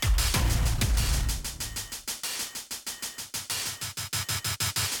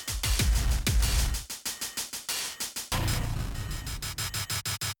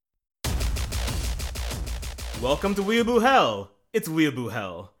Welcome to Weeaboo Hell! It's Weeaboo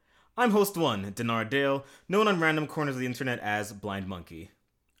Hell. I'm host 1, Dinar Dale, known on random corners of the internet as Blind Monkey.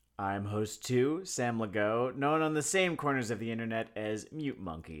 I'm host 2, Sam Legault, known on the same corners of the internet as Mute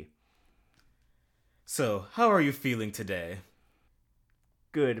Monkey. So, how are you feeling today?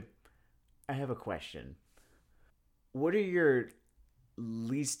 Good. I have a question. What are your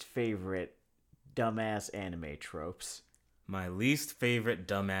least favorite dumbass anime tropes? My least favorite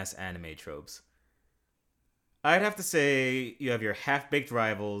dumbass anime tropes. I'd have to say you have your half-baked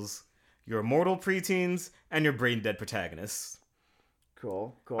rivals, your immortal preteens, and your brain-dead protagonists.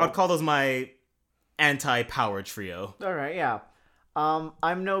 Cool. I'd call those my anti-power trio. Alright, yeah.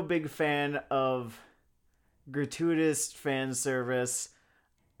 I'm no big fan of gratuitous fan service.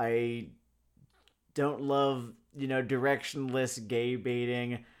 I don't love, directionless gay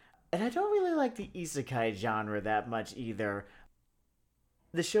baiting. And I don't really like the isekai genre that much either.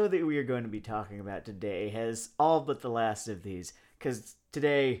 The show that we are going to be talking about today has all but the last of these. Because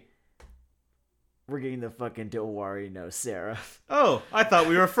today, we're getting the fuck into Owari no Seraph. Oh, I thought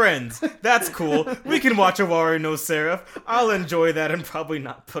we were friends. That's cool. We can watch Owari no Seraph. I'll enjoy that and probably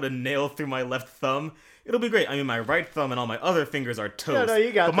not put a nail through my left thumb. It'll be great. I mean, my right thumb and all my other fingers are toast. No,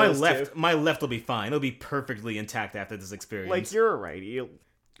 you got but those too. my left will be fine. It'll be perfectly intact after this experience. Like, you're right. You'll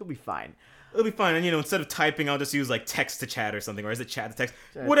be fine. It'll be fine. And, instead of typing, I'll just use, text to chat or something. Or is it chat to text?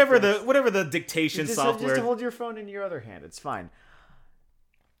 Chat whatever text. the dictation software. Just hold your phone in your other hand. It's fine.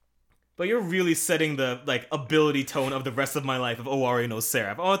 But you're really setting the, ability tone of the rest of my life of Owari no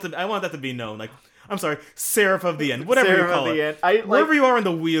Seraph. I want that to be known. I'm sorry, Seraph of the End. Whatever Seraph you call of the it. End. Wherever you are on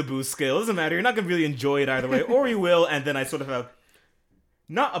the weeaboo scale, it doesn't matter. You're not going to really enjoy it either way. Or you will, and then I sort of have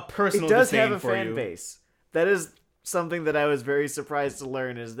not a personal It does disdain have a for fan you. base. That is something that I was very surprised to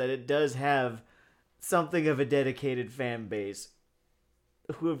learn, is that it does have something of a dedicated fan base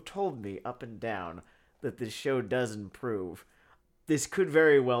who have told me up and down that this show does improve. This could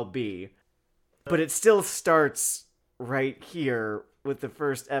very well be, but it still starts right here with the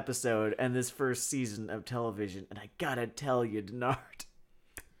first episode and this first season of television, and I gotta tell you, Denard,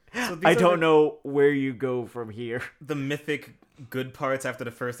 So I don't know where you go from here. the mythic good parts after the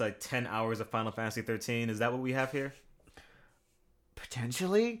first 10 hours of Final Fantasy 13. Is that what we have here?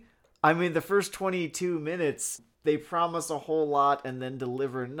 Potentially? I mean, the first 22 minutes, they promise a whole lot and then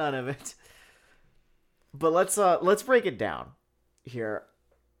deliver none of it. But let's break it down here.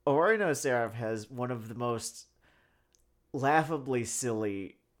 Owari no Seraph has one of the most laughably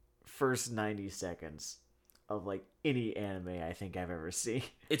silly first 90 seconds of any anime I think I've ever seen.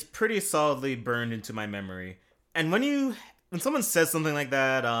 It's pretty solidly burned into my memory. And when someone says something like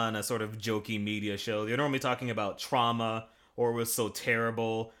that on a sort of jokey media show, they're normally talking about trauma, or it was so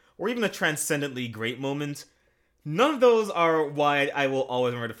terrible, or even a transcendently great moment. None of those are why I will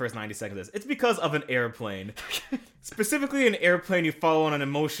always remember the first 90 seconds of this. It's because of an airplane. Specifically an airplane you follow on an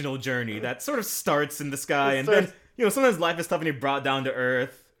emotional journey that sort of starts in the sky, and then, sometimes life is tough and you're brought down to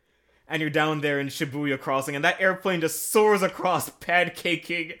earth, and you're down there in Shibuya Crossing, and that airplane just soars across,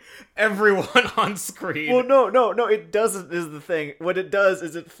 pancaking everyone on screen. Well, no, it doesn't is the thing. What it does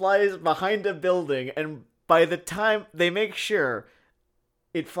is it flies behind a building, and by the time they make sure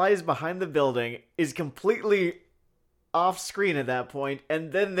it flies behind the building, is completely off screen at that point,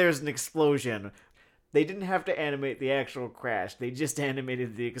 and then there's an explosion. They didn't have to animate the actual crash. They just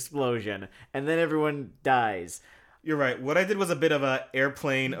animated the explosion, and then everyone dies. You're right. What I did was a bit of a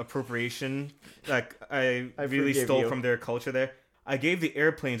airplane appropriation. I really stole from their culture there. I gave the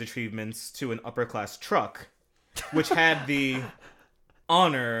airplanes achievements to an upper-class truck, which had the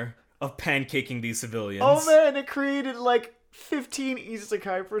honor of pancaking these civilians. Oh man, it created 15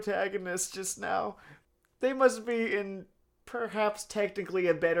 isekai protagonists just now. They must be in perhaps technically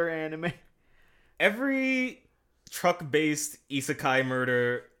a better anime. Every truck-based isekai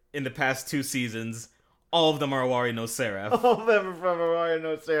murder in the past 2 seasons, all of them are Owari no Seraph. All of them are from Owari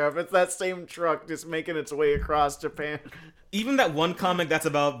no Seraph. It's that same truck just making its way across Japan. Even that one comic that's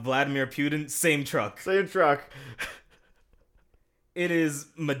about Vladimir Putin, same truck. Same truck. It is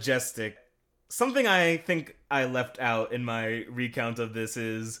majestic. Something I think I left out in my recount of this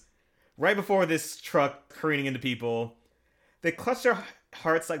is, right before this truck careening into people, they clutch their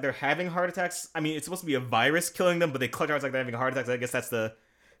hearts like they're having heart attacks. I mean, it's supposed to be a virus killing them, but they clutch their hearts like they're having heart attacks. I guess that's the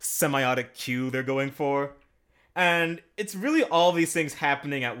semiotic cue they're going for. And it's really all these things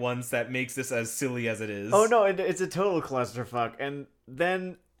happening at once that makes this as silly as it is. Oh no, it's a total clusterfuck. And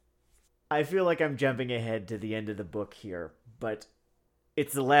then I feel like I'm jumping ahead to the end of the book here, but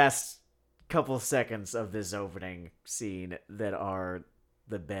it's the last couple seconds of this opening scene that are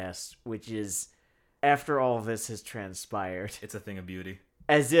the best, which is after all this has transpired, It's a thing of beauty.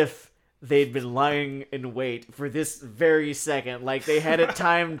 as if they'd been lying in wait for this very second. Like they had it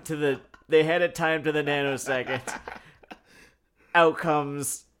timed to the nanosecond. Out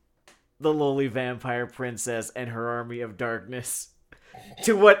comes the lowly vampire princess and her army of darkness.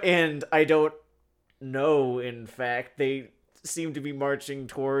 To what end, I don't know, in fact. They seem to be marching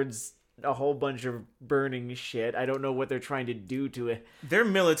towards a whole bunch of burning shit. I don't know what they're trying to do to it. Their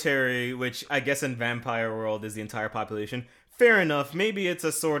military, which I guess in vampire world is the entire population, fair enough. Maybe it's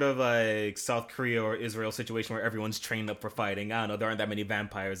a sort of like South Korea or Israel situation where everyone's trained up for fighting. I don't know, there aren't that many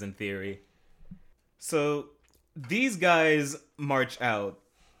vampires in theory. So these guys march out.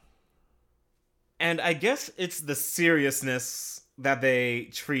 And I guess it's the seriousness that they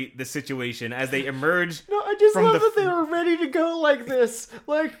treat the situation as they emerge. No, I just love that they were ready to go like this.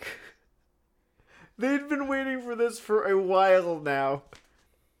 Like, they'd been waiting for this for a while now.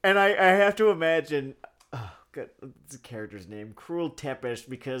 And I have to imagine, oh god, what's the character's name? Cruel Tepesh,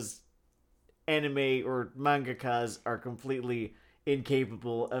 because anime or mangakas are completely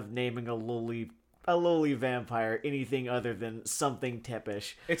incapable of naming a lowly vampire anything other than something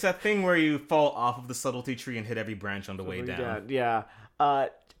Tepesh. It's that thing where you fall off of the subtlety tree and hit every branch on the way down. Yeah.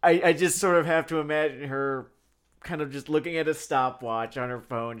 I just sort of have to imagine her kind of just looking at a stopwatch on her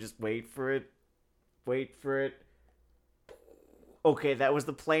phone, just wait for it. Okay, that was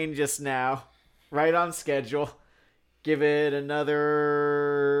the plane just now. Right on schedule. Give it another...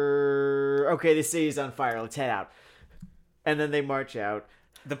 Okay, the city's on fire. Let's head out. And then they march out.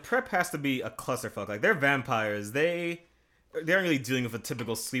 The prep has to be a clusterfuck. Like, they're vampires. They aren't really dealing with a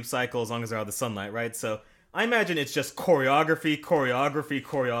typical sleep cycle as long as they're out of the sunlight, right? So I imagine it's just choreography.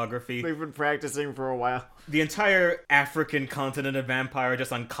 They've been practicing for a while. The entire African continent of vampire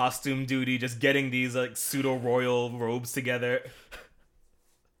just on costume duty, just getting these like pseudo-royal robes together.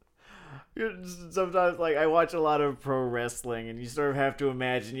 Sometimes, like, I watch a lot of pro wrestling, and you sort of have to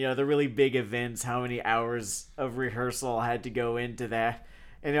imagine, the really big events, how many hours of rehearsal had to go into that.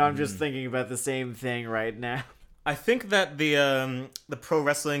 And I'm just thinking about the same thing right now. I think that the pro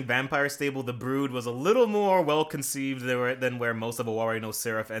wrestling vampire stable, the Brood, was a little more well conceived than where most of Owari no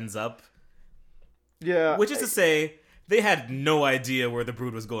Seraph ends up. Yeah. Which is to say, they had no idea where the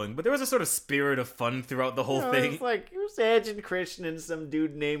Brood was going, but there was a sort of spirit of fun throughout the whole thing. It was Edge and Christian and some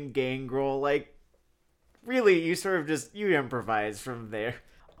dude named Gangrel. Like, really, you sort of you improvise from there.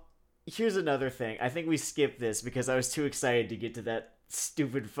 Here's another thing. I think we skipped this because I was too excited to get to that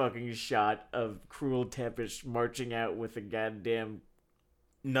stupid fucking shot of Cruel Tepesh marching out with a goddamn...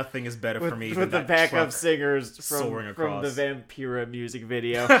 Nothing is better for me than with the that backup singers from the Vampira music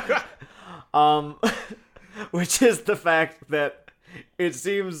video. Which is the fact that it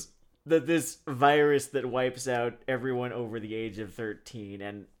seems that this virus that wipes out everyone over the age of 13,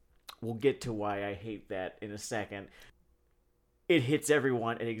 and we'll get to why I hate that in a second, it hits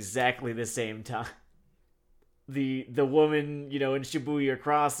everyone at exactly the same time. The woman, in Shibuya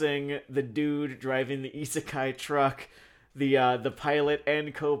Crossing, the dude driving the isekai truck, the pilot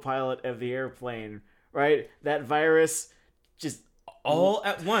and co-pilot of the airplane, right? That virus just... all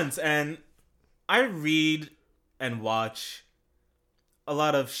at once. And I read and watch a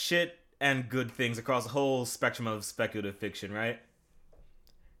lot of shit and good things across a whole spectrum of speculative fiction, right?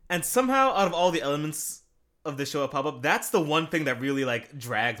 And somehow, out of all the elements of the show that pop up, that's the one thing that really,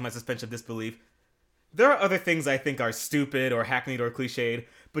 drags my suspension of disbelief. There are other things I think are stupid or hackneyed or cliched,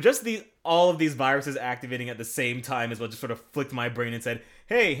 but just all of these viruses activating at the same time is what just sort of flicked my brain and said,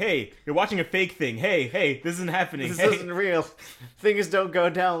 hey, you're watching a fake thing. Hey, this isn't happening. This isn't real. Things don't go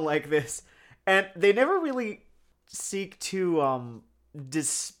down like this. And they never really seek to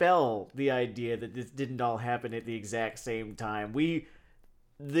dispel the idea that this didn't all happen at the exact same time.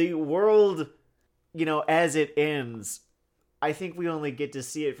 The world, as it ends... I think we only get to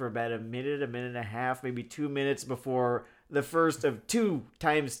see it for about a minute and a half, maybe 2 minutes before the first of 2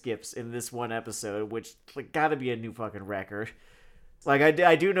 time skips in this one episode, which gotta be a new fucking record.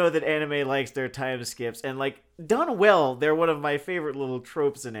 I do know that anime likes their time skips, and done well, they're one of my favorite little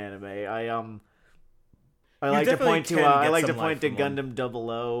tropes in anime. I like to point to Gundam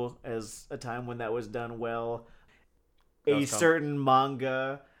 00 as a time when that was done well. A certain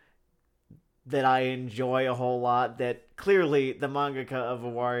manga that I enjoy a whole lot, that clearly the mangaka of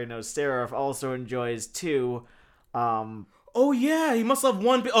Owari no Seraph also enjoys too. Oh yeah, he must love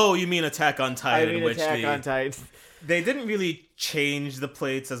one... Oh, you mean Attack on Titan. Attack on Titan. They didn't really change the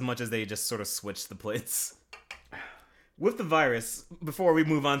plates as much as they just sort of switched the plates. With the virus, before we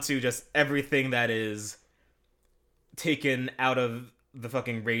move on to just everything that is taken out of the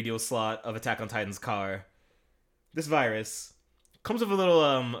fucking radio slot of Attack on Titan's car, this virus... comes with a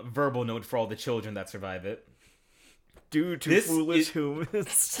little verbal note for all the children that survive it. due to This foolish is-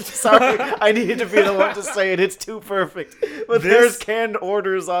 humans. Sorry, I needed to be the one to say it. It's too perfect. But there's canned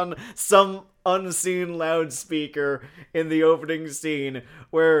orders on some unseen loudspeaker in the opening scene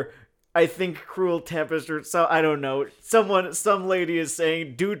where I think Cruel Tempest or so I don't know. Some lady is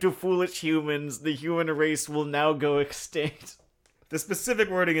saying, due to foolish humans, the human race will now go extinct. The specific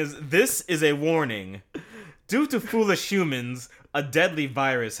wording is, "This is a warning. Due to foolish humans, a deadly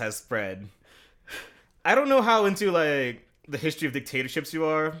virus has spread." I don't know how into, like, the history of dictatorships you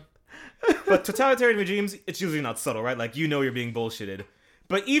are, but totalitarian regimes, it's usually not subtle, right? Like, you know you're being bullshitted.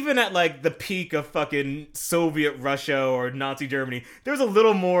 But even at, like, the peak of fucking Soviet Russia or Nazi Germany, there's a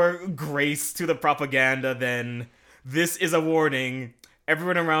little more grace to the propaganda than, "This is a warning.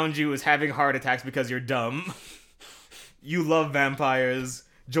 Everyone around you is having heart attacks because you're dumb. You love vampires.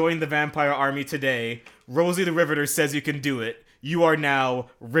 Join the vampire army today. Rosie the Riveter says you can do it. You are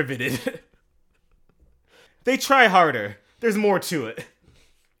now riveted." They try harder. There's more to it.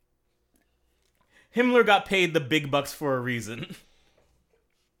 Himmler got paid the big bucks for a reason.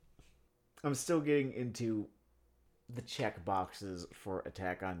 I'm still getting into the check boxes for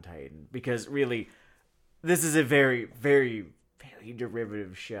Attack on Titan because really, this is a very, very, very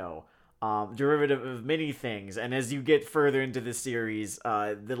derivative show. Derivative of many things, and as you get further into the series,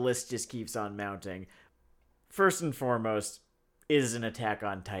 the list just keeps on mounting. First and foremost, is an Attack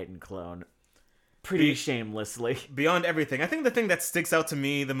on Titan clone. Pretty shamelessly. Beyond everything, I think the thing that sticks out to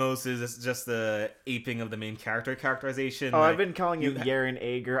me the most is just the aping of the main characterization. Oh, I've been calling him Yaren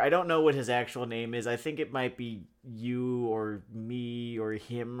Ager. I don't know what his actual name is. I think it might be you or me or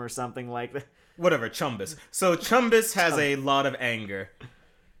him or something like that. Whatever, Chumbus. So Chumbus has a lot of anger.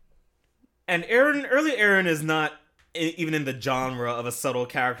 And early Eren is not even in the genre of a subtle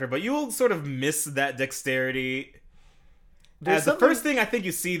character, but you will sort of miss that dexterity. As the first thing I think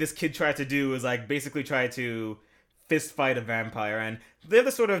you see this kid try to do is, like, basically try to fist fight a vampire, and they're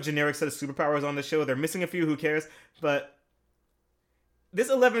the sort of generic set of superpowers on the show. They're missing a few, who cares? But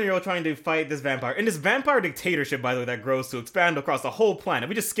this 11-year-old trying to fight this vampire, in this vampire dictatorship, by the way, that grows to expand across the whole planet.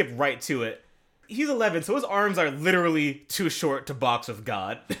 We just skip right to it. He's 11, so his arms are literally too short to box with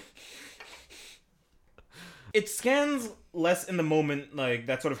God. It scans less in the moment, like,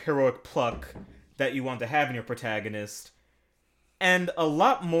 that sort of heroic pluck that you want to have in your protagonist, and a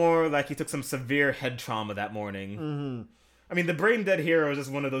lot more like he took some severe head trauma that morning. Mm-hmm. I mean, the brain dead hero is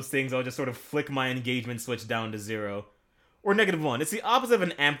just one of those things I'll just sort of flick my engagement switch down to 0. Or -1. It's the opposite of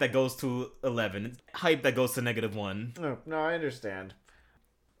an amp that goes to 11. It's hype that goes to -1. No, I understand.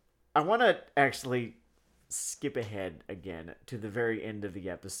 I want to actually skip ahead again to the very end of the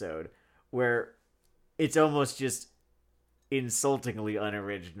episode, where it's almost just insultingly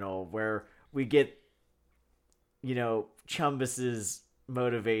unoriginal, where we get, you know, Chumbus's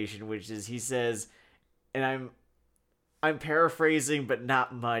motivation, which is, he says, and I'm paraphrasing, but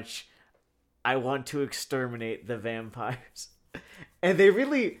not much, "I want to exterminate the vampires." And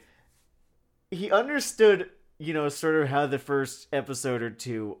he understood, you know, sort of how the first episode or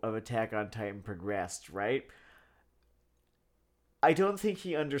two of Attack on Titan progressed, right? I don't think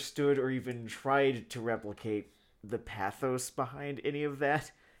he understood or even tried to replicate the pathos behind any of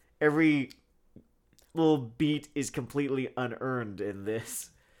that. Every little beat is completely unearned in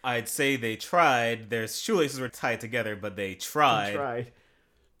this. I'd say they tried. Their shoelaces were tied together, but they tried.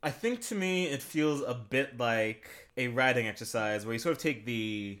 I think to me it feels a bit like a writing exercise where you sort of take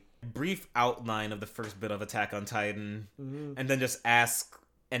the brief outline of the first bit of Attack on Titan and then just ask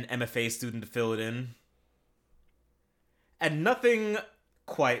an MFA student to fill it in. And nothing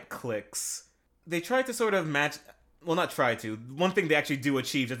quite clicks. They try to sort of match... Well, not try to. One thing they actually do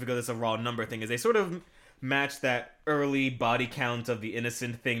achieve, just because it's a raw number thing, is they sort of match that early body count of the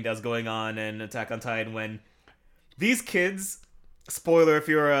innocent thing that's going on in Attack on Titan when these kids... Spoiler if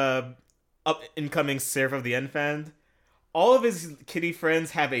you're a up-incoming Seraph of the End fan, all of his kitty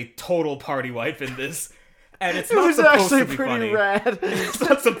friends have a total party wife in this. And it's not supposed to be funny. Rad. It's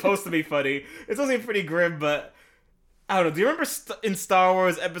not supposed to be funny. It's supposed to be pretty grim, but... I don't know, do you remember in Star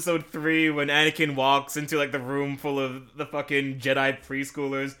Wars Episode 3 when Anakin walks into, like, the room full of the fucking Jedi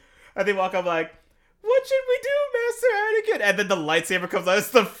preschoolers? And they walk up like, "What should we do, Master Anakin?" And then the lightsaber comes out. It's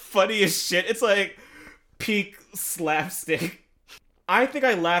the funniest shit. It's, like, peak slapstick. I think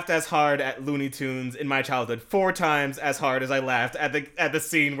I laughed as hard at Looney Tunes in my childhood 4 times as hard as I laughed at the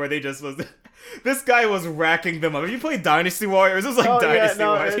scene where they just was... This guy was racking them up. Have you played Dynasty Warriors? It was like Dynasty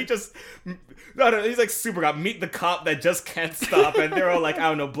Warriors. He just... No, he's like super cop. Meet the cop that just can't stop. And they're all like, I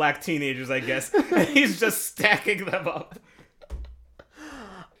don't know, black teenagers, I guess. And he's just stacking them up.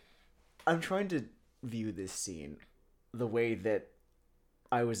 I'm trying to view this scene the way that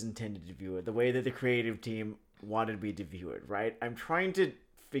I was intended to view it. The way that the creative team wanted me to view it, right? I'm trying to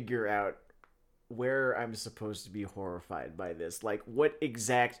figure out where I'm supposed to be horrified by this. Like, what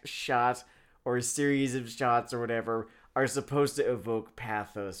exact shot or series of shots or whatever are supposed to evoke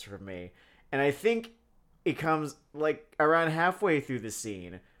pathos for me. And I think it comes, like, around halfway through the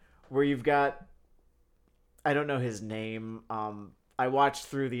scene where you've got... I don't know his name. I watched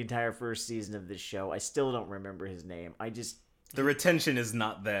through the entire first season of this show. I still don't remember his name. The retention is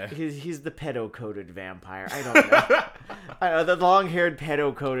not there. He's the pedo-coated vampire. I don't know. I know, the long-haired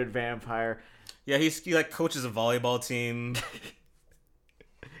pedo-coated vampire. Yeah, he like coaches a volleyball team.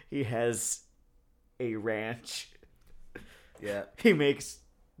 He has a ranch. Yeah. He makes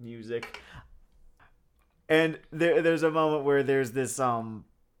music. And there's a moment where there's this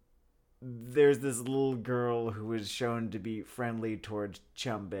little girl who is shown to be friendly towards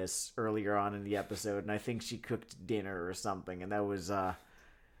Chumbus earlier on in the episode, and I think she cooked dinner or something, and that was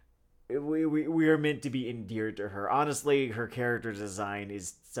we are meant to be endeared to her. Honestly, her character design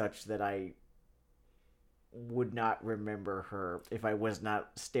is such that I would not remember her if I was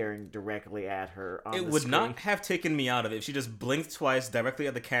not staring directly at her on the screen. It would not have taken me out of it if she just blinked twice directly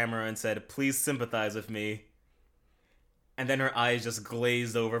at the camera and said, "Please sympathize with me." And then her eyes just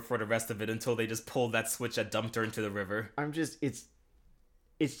glazed over for the rest of it until they just pulled that switch that dumped her into the river.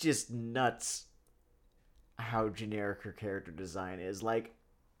 It's just nuts how generic her character design is. Like,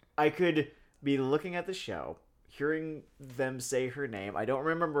 I could be looking at the show, hearing them say her name. I don't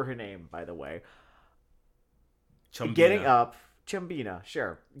remember her name, by the way. Chumbina. Getting up, Chumbina,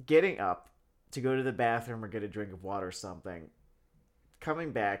 sure. Getting up to go to the bathroom or get a drink of water or something.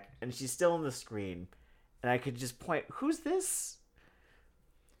 Coming back, and she's still on the screen. And I could just point, who's this?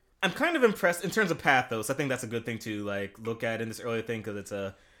 I'm kind of impressed in terms of pathos. I think that's a good thing to like look at in this early thing because it's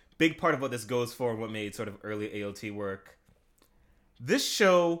a big part of what this goes for and what made sort of early AOT work. This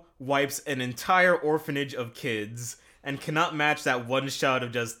show wipes an entire orphanage of kids and cannot match that one shot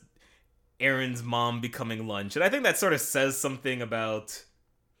of just Aaron's mom becoming lunch. And I think that sort of says something about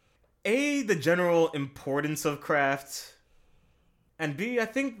A, the general importance of craft, and B, I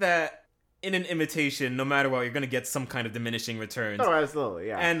think that in an imitation, no matter what, you're going to get some kind of diminishing returns. Oh, absolutely,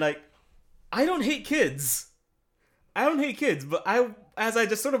 yeah. And, like, I don't hate kids. But as I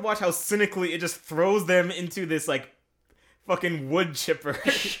just sort of watch how cynically it just throws them into this, like, fucking wood chipper,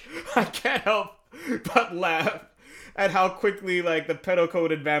 I can't help but laugh at how quickly, like, the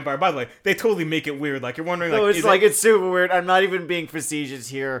pedo-coated vampire... By the way, they totally make it weird. Like, you're wondering, like... No, it's super weird. I'm not even being facetious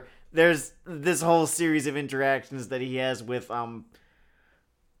here. There's this whole series of interactions that he has with,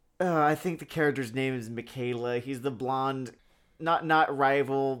 I think the character's name is Michaela. He's the blonde, not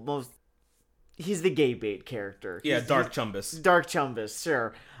rival, he's the gay bait character. Yeah, Dark Chumbus. Dark Chumbus,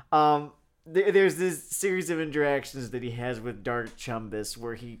 sure. There's this series of interactions that he has with Dark Chumbus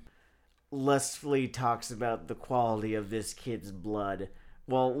where he lustfully talks about the quality of this kid's blood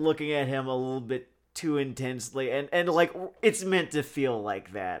while looking at him a little bit too intensely. And like, it's meant to feel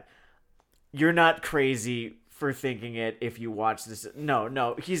like that. You're not crazy for thinking it if you watch this.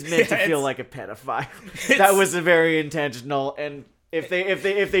 No, he's meant to feel like a pedophile. That was very intentional, and if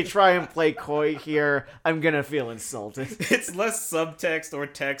they try and play coy here, I'm gonna feel insulted. It's less subtext or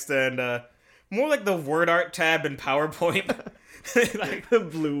text and more like the word art tab in PowerPoint. Like the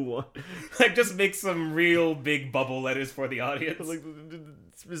blue one. Like, just make some real big bubble letters for the audience. Like,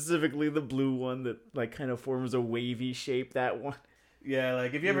 specifically the blue one that like kind of forms a wavy shape, that one. Yeah,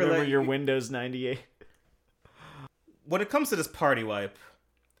 like if you ever remember your Windows 98. When it comes to this party wipe,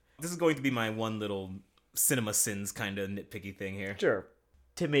 this is going to be my one little cinema sins kind of nitpicky thing here. Sure.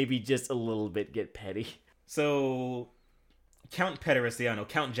 To maybe just a little bit get petty. So, Count Pedericiano,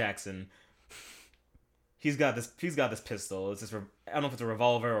 Count Jackson, he's got this pistol. It's this, I don't know if it's a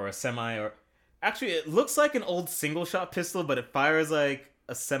revolver or a semi, or actually it looks like an old single shot pistol, but it fires like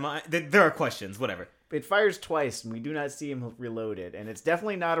a semi. There are questions, whatever. It fires twice, and we do not see him reload it, and it's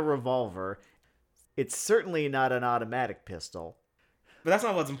definitely not a revolver. It's certainly not an automatic pistol. But that's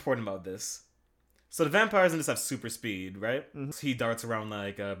not what's important about this. So the vampires in this have super speed, right? Mm-hmm. So he darts around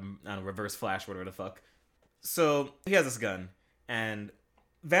like, I don't know, reverse flash, whatever the fuck. So he has this gun, and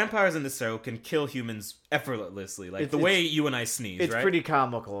vampires in this show can kill humans effortlessly, like the way you and I sneeze, it's right? It's pretty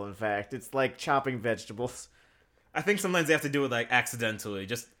comical, in fact. It's like chopping vegetables. I think sometimes they have to do it like accidentally,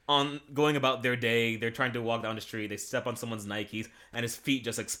 just on going about their day. They're trying to walk down the street, they step on someone's Nikes, and his feet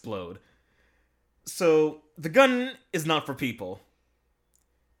just explode. So the gun is not for people,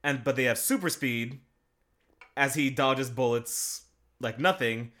 but they have super speed as he dodges bullets like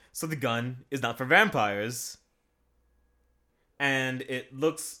nothing. So the gun is not for vampires, and it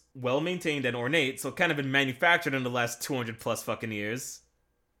looks well maintained and ornate. So kind of been manufactured in the last 200 plus fucking years.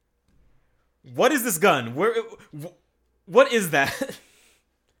 What is this gun? What is that?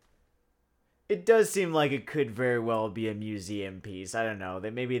 It does seem like it could very well be a museum piece. I don't know.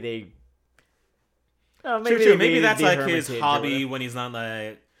 Oh, Maybe that's the like his Hermitage or hobby whatever. when he's not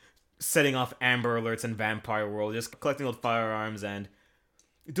like setting off Amber Alerts in Vampire World, just collecting old firearms and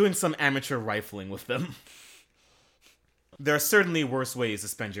doing some amateur rifling with them. There are certainly worse ways to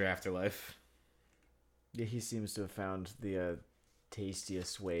spend your afterlife. Yeah, he seems to have found the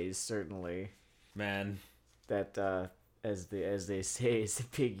tastiest ways. Certainly, Man, that as they say, is a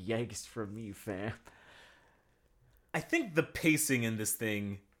big yikes from me, fam. I think the pacing in this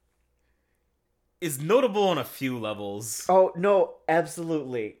thing is notable on a few levels. Oh no,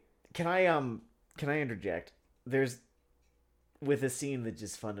 absolutely. Can I interject? There's with a scene that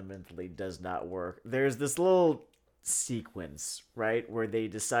just fundamentally does not work. There's this little sequence, right, where they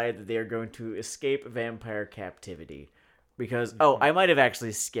decide that they are going to escape vampire captivity. Because I might have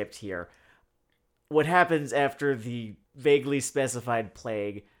actually skipped here. What happens after the vaguely specified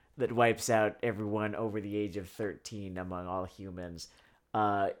plague that wipes out everyone over the age of 13 among all humans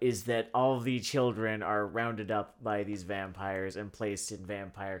is that all the children are rounded up by these vampires and placed in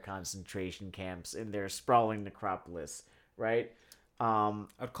vampire concentration camps in their sprawling necropolis, right?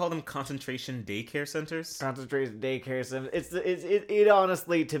 I'd call them concentration daycare centers. Concentration daycare center. It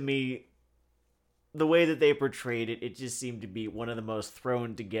honestly, to me, the way that they portrayed it, it just seemed to be one of the most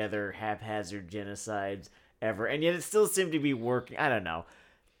thrown together haphazard genocides ever, and yet it still seemed to be working. I don't know.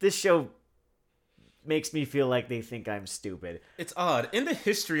 This show makes me feel like they think I'm stupid. It's odd. In the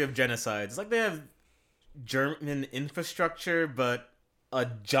history of genocides, it's like they have German infrastructure, but a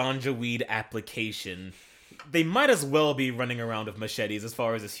Janjaweed application. They might as well be running around with machetes as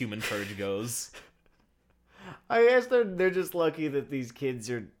far as this human purge goes. I guess they're just lucky that these kids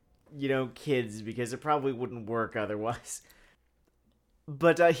are, kids, because it probably wouldn't work otherwise.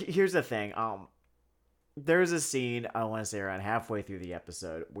 But here's the thing. There's a scene, I want to say around halfway through the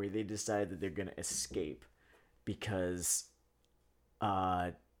episode, where they decide that they're going to escape because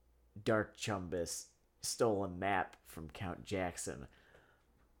Dark Chumbus stole a map from Count Jackson.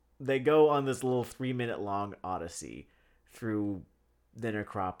 They go on this little 3-minute long odyssey through the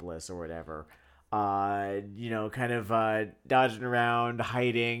necropolis or whatever. Dodging around,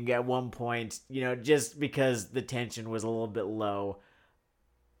 hiding at one point, just because the tension was a little bit low.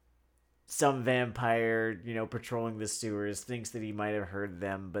 Some vampire, patrolling the sewers thinks that he might have heard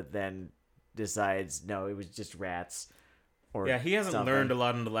them, but then decides, no, it was just rats. Or yeah, he hasn't something. learned a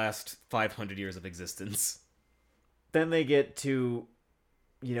lot in the last 500 years of existence. Then they get to,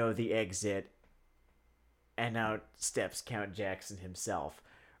 the exit, and out steps Count Jackson himself,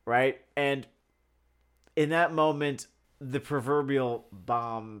 right? And in that moment, the proverbial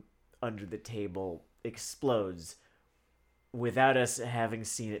bomb under the table explodes without us having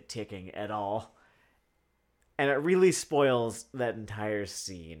seen it ticking at all. And it really spoils that entire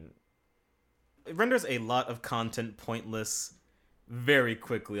scene. It renders a lot of content pointless very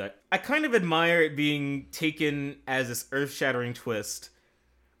quickly. I kind of admire it being taken as this earth-shattering twist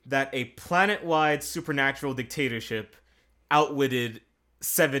that a planet-wide supernatural dictatorship outwitted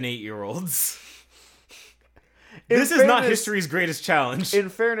 7-8-year-olds. This is not history's greatest challenge. In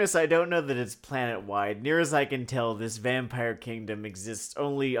fairness, I don't know that it's planet-wide. Near as I can tell, this vampire kingdom exists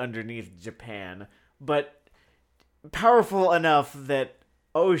only underneath Japan. But powerful enough that,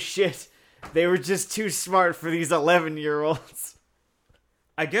 oh shit, they were just too smart for these 11-year-olds.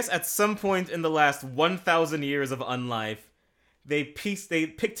 I guess at some point in the last 1,000 years of unlife, they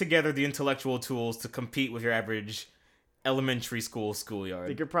picked together the intellectual tools to compete with your average elementary school schoolyard.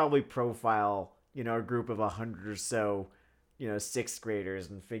 They could probably profile, a group of 100 or so, 6th graders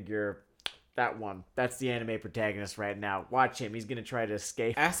and figure, that's the anime protagonist right now. Watch him, he's gonna try to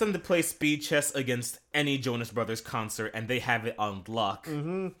escape. Ask them to play speed chess against any Jonas Brothers concert, and they have it on lock.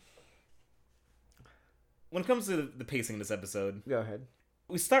 Mm-hmm. When it comes to the pacing of this episode, Go ahead.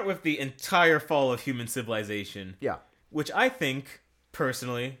 we start with the entire fall of human civilization. Yeah. Which I think,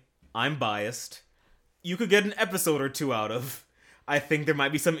 personally, I'm biased, you could get an episode or two out of. I think there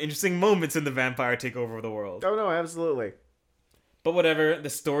might be some interesting moments in the vampire takeover of the world. Oh no, absolutely. But whatever, the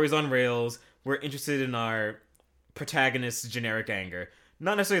story's on rails. We're interested in our protagonist's generic anger.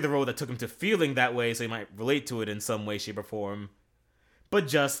 Not necessarily the road that took him to feeling that way, so he might relate to it in some way, shape, or form. But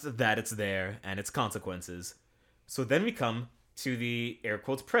just that it's there, and its consequences. So then we come to the air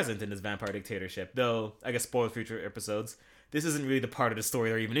quotes present in this vampire dictatorship. Though, I guess spoil future episodes, this isn't really the part of the story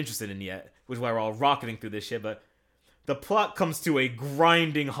they're even interested in yet, which is why we're all rocketing through this shit, but the plot comes to a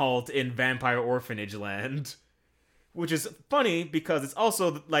grinding halt in Vampire Orphanage Land. Which is funny, because it's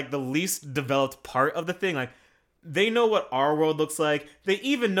also, like, the least developed part of the thing. Like, they know what our world looks like. They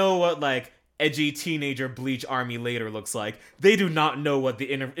even know what, like, edgy teenager Bleach army later looks like. They do not know what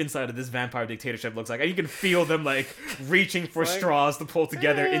the inside of this vampire dictatorship looks like. And you can feel them, like, reaching for straws to pull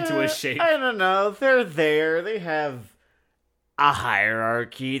together into a shape. I don't know. They're there. They have a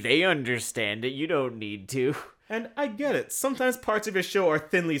hierarchy. They understand it. You don't need to. And I get it. Sometimes parts of your show are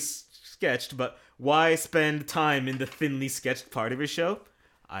thinly sketched, but why spend time in the thinly sketched part of your show?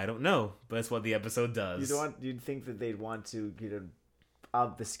 I don't know, but it's what the episode does. You'd think that they'd want to,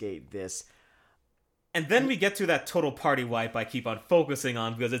 obfuscate this. And then we get to that total party wipe I keep on focusing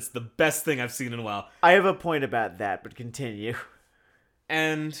on because it's the best thing I've seen in a while. I have a point about that, but continue.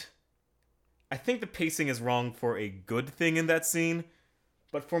 And I think the pacing is wrong for a good thing in that scene,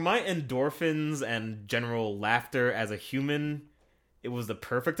 but for my endorphins and general laughter as a human, it was the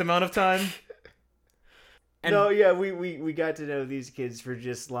perfect amount of time. And no, yeah, we got to know these kids for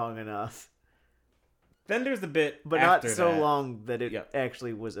just long enough. Then there's the bit but after not so that. long that it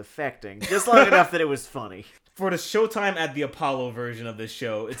actually was affecting. Just long enough that it was funny. For the showtime at the Apollo version of this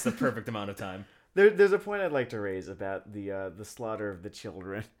show, it's the perfect amount of time. There's a point I'd like to raise about the slaughter of the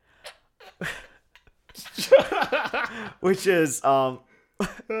children. which is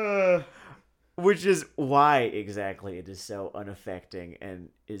why exactly it is so unaffecting and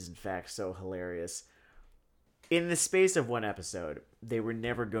is in fact so hilarious. In the space of one episode, they were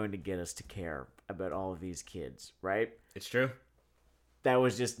never going to get us to care about all of these kids, right? It's true. That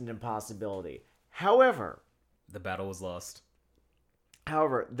was just an impossibility. However, the battle was lost.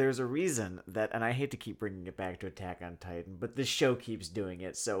 However, there's a reason that, and I hate to keep bringing it back to Attack on Titan, but this show keeps doing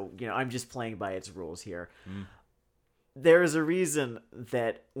it, so, I'm just playing by its rules here. There is a reason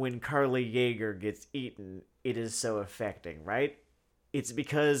that when Carly Yeager gets eaten, it is so affecting, right? It's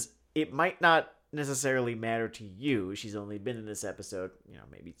because it might not necessarily matter to you. She's only been in this episode,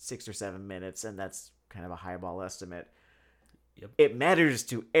 maybe 6 or 7 minutes, and that's kind of a highball estimate. Yep. It matters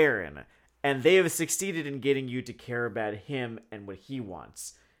to Eren, and they have succeeded in getting you to care about him and what he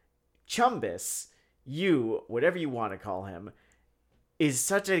wants. Chumbus, whatever you want to call him, is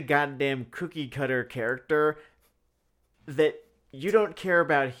such a goddamn cookie cutter character that you don't care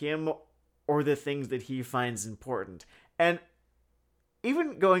about him or the things that he finds important. And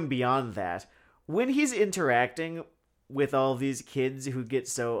even going beyond that, when he's interacting with all these kids who get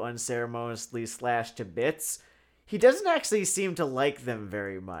so unceremoniously slashed to bits, he doesn't actually seem to like them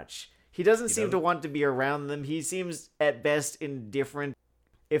very much. He doesn't seem to want to be around them. He seems at best indifferent.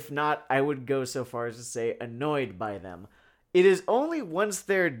 If not, I would go so far as to say annoyed by them. It is only once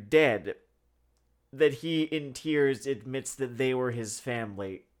they're dead that he, in tears, admits that they were his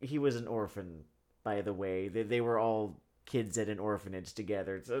family. He was an orphan, by the way. They were all kids at an orphanage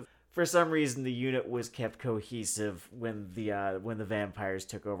together. So for some reason, the unit was kept cohesive when the vampires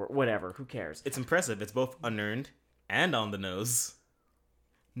took over. Whatever, who cares? It's impressive. It's both unearned and on the nose.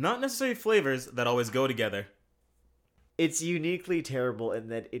 Not necessarily flavors that always go together. It's uniquely terrible in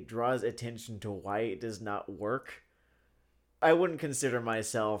that it draws attention to why it does not work. I wouldn't consider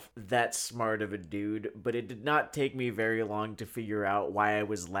myself that smart of a dude, but it did not take me very long to figure out why I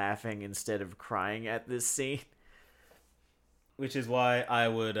was laughing instead of crying at this scene. Which is why I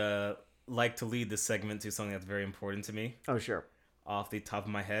would like to lead this segment to something that's very important to me. Oh, sure. Off the top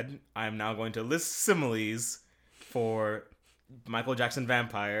of my head, I am now going to list similes for Michael Jackson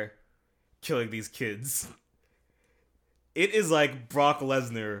Vampire killing these kids. It is like Brock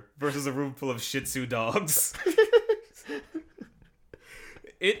Lesnar versus a room full of Shih Tzu dogs.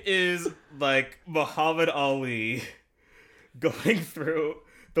 It is like Muhammad Ali going through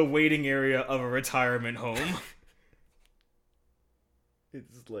the waiting area of a retirement home.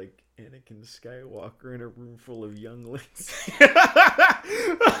 It's like Anakin Skywalker in a room full of younglings.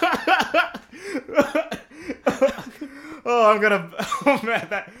 Oh man,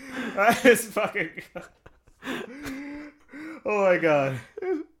 that is fucking. Oh my god.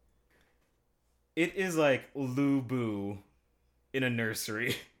 It is like Lu Bu in a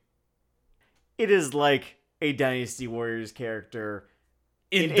nursery. It is like a Dynasty Warriors character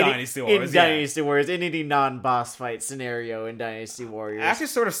In Dynasty Warriors, Dynasty Warriors, in any non-boss fight scenario in Dynasty Warriors. I actually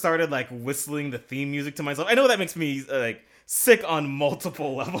sort of started like whistling the theme music to myself. I know that makes me like sick on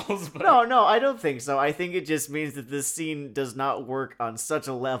multiple levels, but No, I don't think so. I think it just means that this scene does not work on such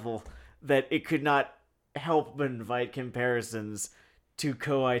a level that it could not help but invite comparisons to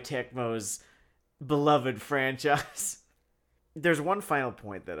Koei Tecmo's beloved franchise. There's one final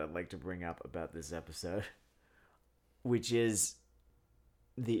point that I'd like to bring up about this episode, which is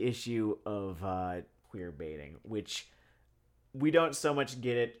the issue of queer baiting, which we don't so much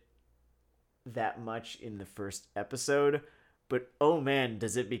get it that much in the first episode, but oh man,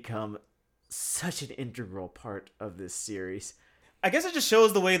 does it become such an integral part of this series. I guess it just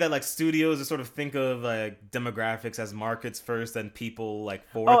shows the way that like studios just sort of think of like demographics as markets first and people like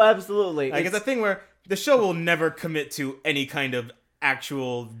fourth. Oh, absolutely. Like it's a thing where the show will never commit to any kind of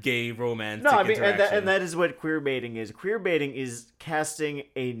actual gay romantic No, I mean, interaction. and that is what queerbaiting is. Queerbaiting is casting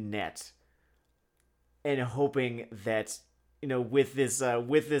a net and hoping that, you know, with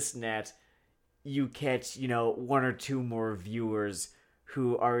this net, you catch, you know, one or two more viewers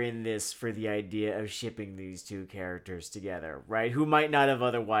who are in this for the idea of shipping these two characters together, right? Who might not have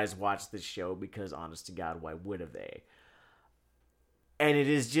otherwise watched this show because, honest to God, why would have they? And it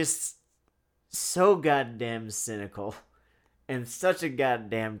is just so goddamn cynical and such a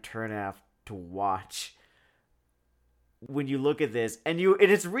goddamn turnoff to watch when you look at this, and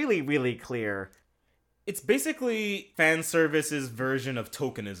it's really, really clear. It's basically fan service's version of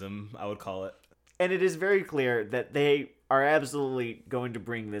tokenism, I would call it. And it is very clear that they are absolutely going to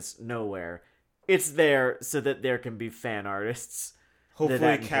bring this nowhere. It's there so that there can be fan artists.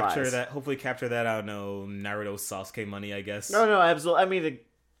 Hopefully capture that. Hopefully capture that. I don't know, Naruto Sasuke money, I guess. No, absolutely. I mean,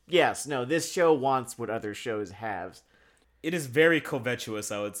 yes, no. This show wants what other shows have. It is very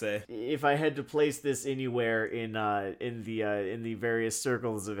covetous, I would say. If I had to place this anywhere in the various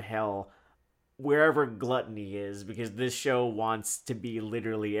circles of hell, wherever Gluttony is, because this show wants to be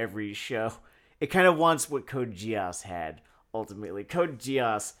literally every show. It kind of wants what Code Geass had, ultimately. Code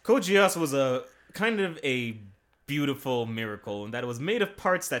Geass was a kind of a beautiful miracle, in that it was made of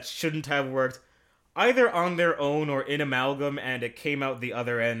parts that shouldn't have worked, either on their own or in amalgam, and it came out the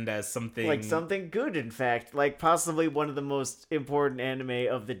other end as something... like something good, in fact. Like, possibly one of the most important anime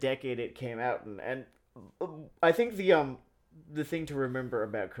of the decade it came out in. And I think the thing to remember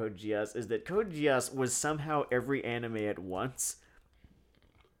about Code Geass is that Code Geass was somehow every anime at once.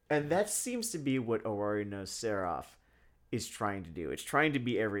 And that seems to be what Owari no Seraph is trying to do. It's trying to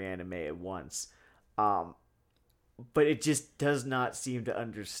be every anime at once. But it just does not seem to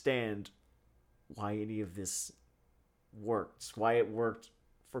understand why any of this worked. Why it worked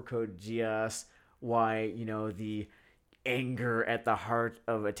for Code Geass. Why, you know, the anger at the heart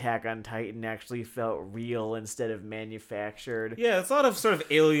of Attack on Titan actually felt real instead of manufactured. Yeah, it's a lot of sort of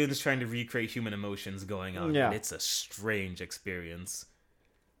aliens trying to recreate human emotions going on. Yeah. And it's a strange experience.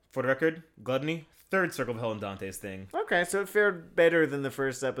 For the record, Gluttony, third Circle of Hell and Dante's thing. Okay, so it fared better than the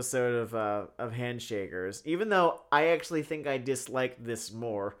first episode of Handshakers, even though I actually think I disliked this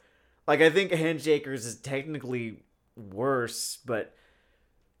more. Like, I think Handshakers is technically worse, but...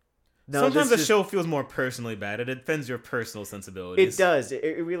 No, sometimes the show feels more personally bad. It offends your personal sensibilities. It does.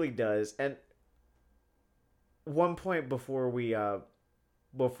 It really does. And one point before we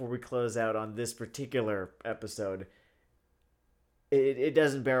close out on this particular episode... It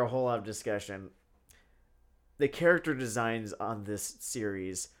doesn't bear a whole lot of discussion. The character designs on this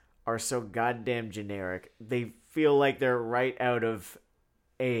series are so goddamn generic. They feel like they're right out of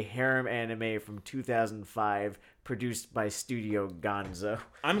a harem anime from 2005 produced by Studio Gonzo.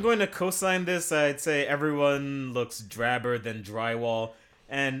 I'm going to co-sign this. I'd say everyone looks drabber than drywall.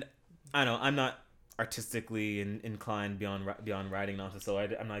 And I don't know, I'm not artistically inclined beyond writing nonsense, so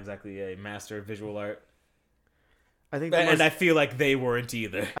I'm not exactly a master of visual art. I feel like they weren't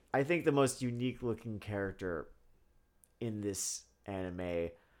either. I think the most unique looking character in this anime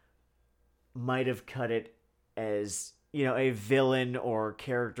might have cut it as, you know, a villain or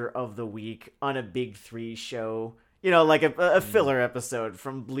character of the week on a Big 3 show. You know, like a filler episode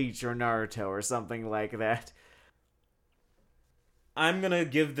from Bleach or Naruto or something like that. I'm going to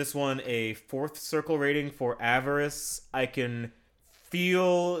give this one a 4th circle rating for avarice. I can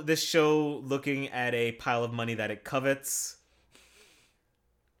feel this show looking at a pile of money that it covets.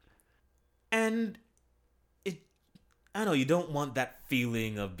 And I don't know, you don't want that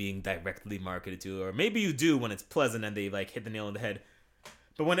feeling of being directly marketed to, or maybe you do when it's pleasant and they like hit the nail on the head.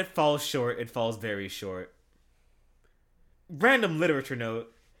 But when it falls short, it falls very short. Random literature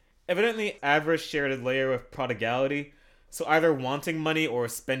note. Evidently, avarice shared a layer of prodigality, so either wanting money or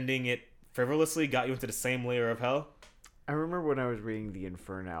spending it frivolously got you into the same layer of hell. I remember when I was reading The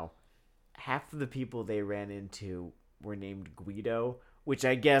Inferno, half of the people they ran into were named Guido, which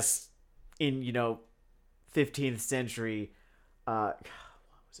I guess in, 15th century, what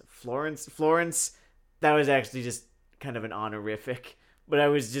was it, Florence, that was actually just kind of an honorific, but I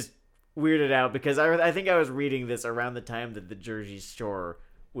was just weirded out because I think I was reading this around the time that the Jersey Shore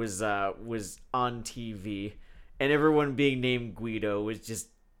was on TV, and everyone being named Guido was just,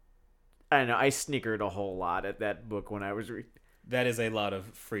 I don't know, I snickered a whole lot at that book when I was reading. That is a lot of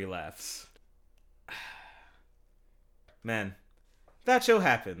free laughs. Man, that show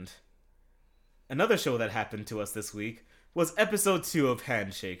happened. Another show that happened to us this week was episode 2 of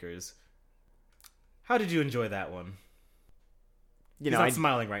Handshakers. How did you enjoy that one? He's not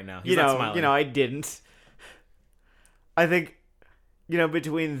smiling right now. He's not smiling. I didn't. I think,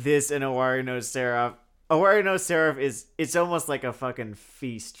 between this and Owari no Seraph, it's almost like a fucking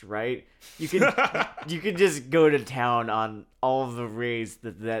feast, right? You can just go to town on all of the ways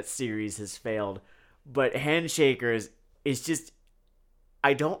that series has failed. But Handshakers is just,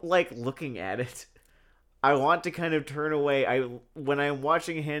 I don't like looking at it. I want to kind of turn away. When I'm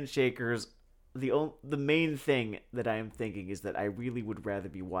watching Handshakers, the main thing that I'm thinking is that I really would rather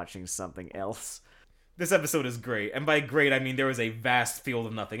be watching something else. This episode is great, and by great I mean there was a vast field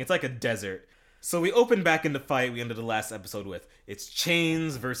of nothing. It's like a desert. So we open back in the fight we ended the last episode with. It's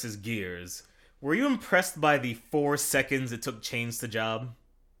Chains versus Gears. Were you impressed by the 4 seconds it took Chains to job?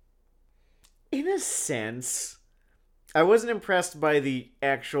 In a sense. I wasn't impressed by the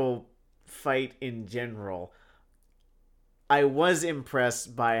actual fight in general. I was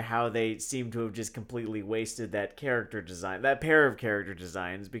impressed by how they seem to have just completely wasted that pair of character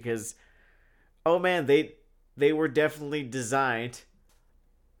designs, because, oh man, they were definitely designed.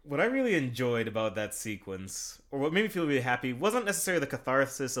 What I really enjoyed about that sequence, or what made me feel really happy, wasn't necessarily the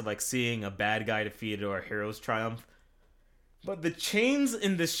catharsis of like seeing a bad guy defeated or a hero's triumph, but the chains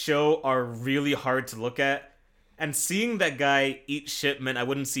in this show are really hard to look at, and seeing that guy eat shit meant I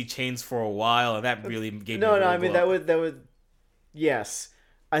wouldn't see Chains for a while, and that really gave me I mean that would yes.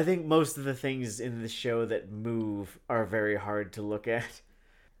 I think most of the things in the show that move are very hard to look at.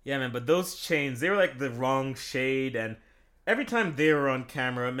 Yeah, man, but those chains, they were like the wrong shade, and every time they were on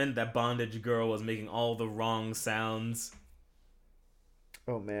camera, it meant that bondage girl was making all the wrong sounds.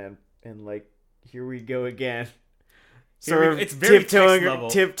 Oh man, and like, here we go again. It's very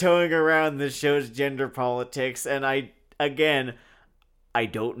tiptoeing around the show's gender politics, and I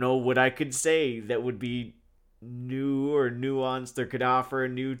don't know what I could say that would be new or nuanced or could offer a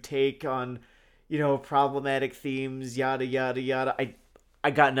new take on, problematic themes, yada yada yada. I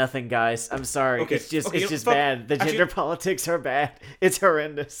got nothing, guys. I'm sorry. Okay. It's just bad. The gender politics are bad. It's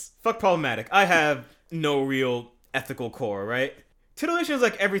horrendous. Fuck problematic. I have no real ethical core, right? Titillation is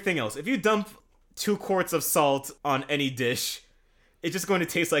like everything else. If you dump 2 quarts of salt on any dish, it's just going to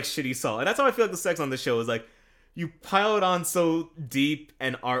taste like shitty salt. And that's how I feel like the sex on the show is like, you pile it on so deep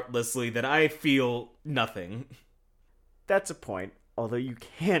and artlessly that I feel nothing. That's a point. Although you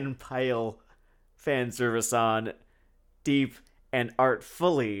can pile fan service on deep and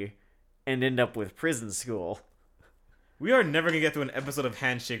artfully and end up with Prison School. We are never gonna get through an episode of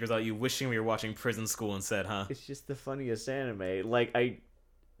Handshakers without you wishing we were watching Prison School instead, huh? It's just the funniest anime. Like,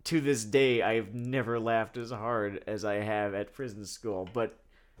 to this day, I've never laughed as hard as I have at Prison School. But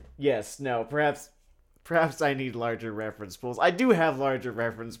yes, no, perhaps I need larger reference pools. I do have larger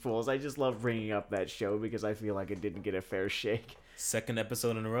reference pools. I just love bringing up that show because I feel like it didn't get a fair shake. 2nd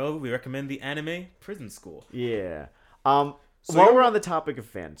episode in a row, we recommend the anime Prison School. Yeah. While we're on the topic of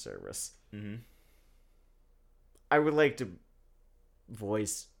fan service, I would like to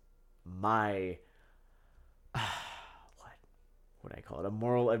voice my what would I call it? A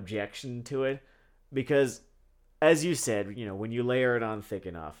moral objection to it, because, as you said, when you layer it on thick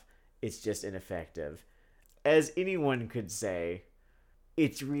enough, it's just ineffective. As anyone could say,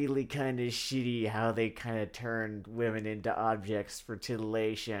 it's really kind of shitty how they kind of turned women into objects for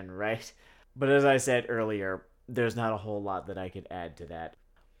titillation, right? But as I said earlier, there's not a whole lot that I could add to that.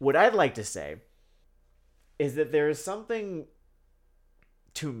 What I'd like to say is that there is something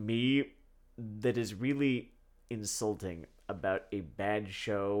to me that is really insulting about a bad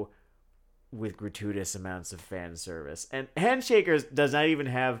show with gratuitous amounts of fan service. And Handshakers does not even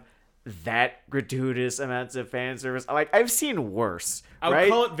have that gratuitous amounts of fan service. Like, I've seen worse. I would right?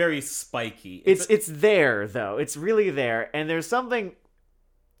 call it very spiky. It's there, though. It's really there. And there's something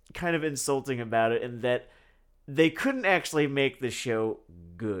kind of insulting about it in that they couldn't actually make the show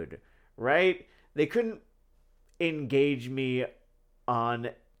good, right? They couldn't engage me on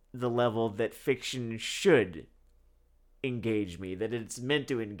the level that fiction should engage me, that it's meant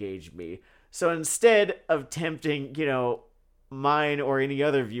to engage me. So instead of tempting, mine or any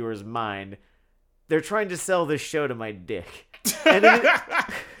other viewer's mind, they're trying to sell this show to my dick. And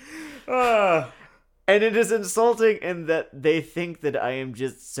it is insulting in that they think that I am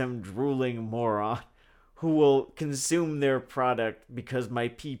just some drooling moron who will consume their product because my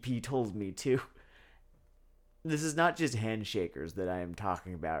PP told me to. This is not just Handshakers that I am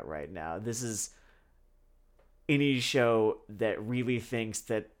talking about right now. This is any show that really thinks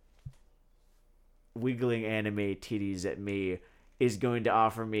that wiggling anime titties at me is going to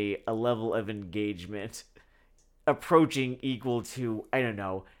offer me a level of engagement approaching equal to, I don't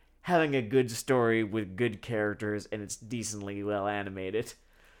know, having a good story with good characters and it's decently well animated.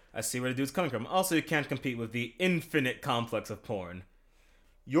 I see where the dude's coming from. Also, you can't compete with the infinite complex of porn.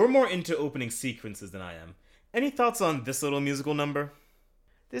 You're more into opening sequences than I am. Any thoughts on this little musical number?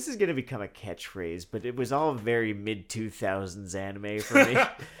 This is gonna become a catchphrase, but it was all very mid 2000s anime for me.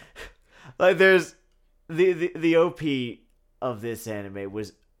 Like there's the OP of this anime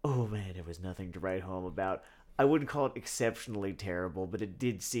was, oh man, it was nothing to write home about. I wouldn't call it exceptionally terrible, but it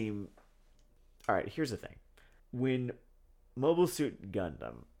did seem. All right, here's the thing: when Mobile Suit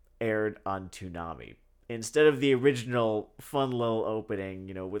Gundam aired on Toonami, instead of the original fun little opening,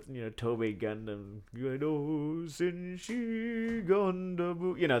 with Toei Gundam, Senshi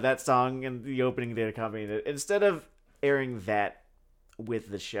Gundam, that song and the opening that accompanied it, instead of airing that with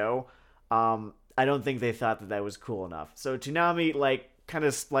the show, I don't think they thought that was cool enough. So Toonami kind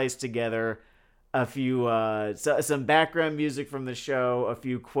of spliced together a few some background music from the show, a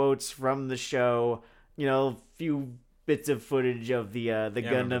few quotes from the show, a few bits of footage of the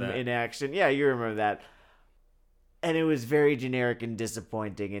Gundam in action. Yeah, you remember that. And it was very generic and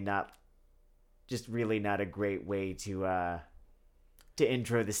disappointing, and not a great way to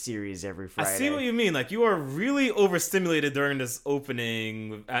intro the series every Friday. I see what you mean. Like, you are really overstimulated during this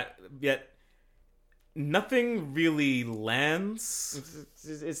opening, yet nothing really lands.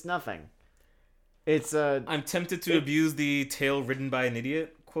 It's nothing. It's I'm tempted to abuse the "tail ridden by an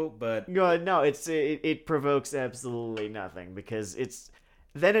idiot" quote, but no, it provokes absolutely nothing, because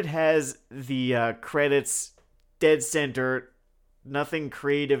then it has the credits dead center. Nothing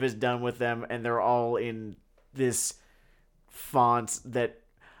creative is done with them, and they're all in this font that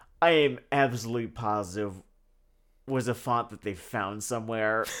I am absolutely positive was a font that they found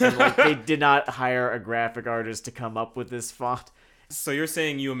somewhere, and they did not hire a graphic artist to come up with this font. So you're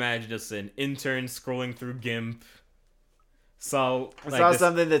saying you imagined just an intern scrolling through GIMP, saw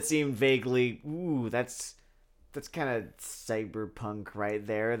something that seemed vaguely, ooh, that's kind of cyberpunk right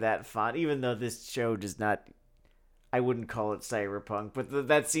there, that font, even though this show does not, I wouldn't call it cyberpunk, but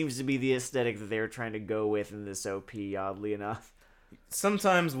that seems to be the aesthetic that they were trying to go with in this OP, oddly enough.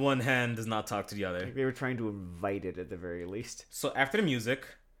 Sometimes one hand does not talk to the other. They were trying to invite it at the very least. So after the music,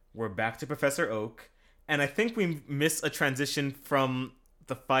 we're back to Professor Oak, and I think we miss a transition from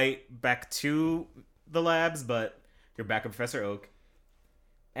the fight back to the labs, but you're back with Professor Oak,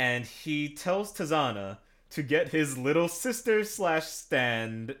 and he tells Tazana to get his little sister /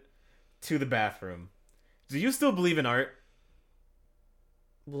 stand to the bathroom. Do you still believe in art?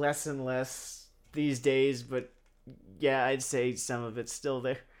 Less and less these days, but yeah, I'd say some of it's still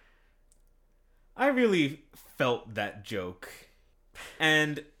there. I really felt that joke.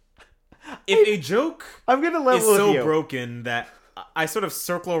 And if a joke I'm gonna level is with so you. broken that I sort of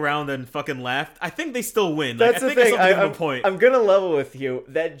circle around and fucking laugh, I think they still win. That's I the think thing. I'm point. I'm gonna level with you.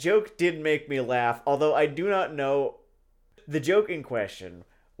 That joke did make me laugh, although I do not know. The joke in question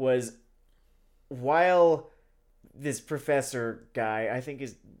was, while this professor guy, I think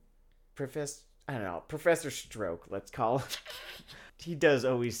is Professor Stroke, let's call it. He does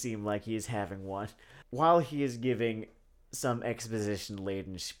always seem like he is having one. While he is giving some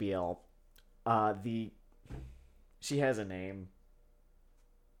exposition-laden spiel, she has a name,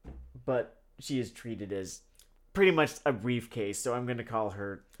 but she is treated as pretty much a briefcase, so I'm gonna call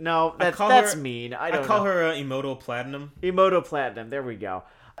her. No, that's mean. I call her Emoto Platinum. Emoto Platinum. There we go.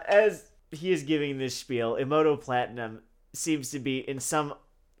 As he is giving this spiel, Emoto Platinum seems to be in some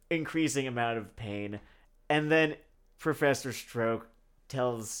increasing amount of pain, and then Professor Stroke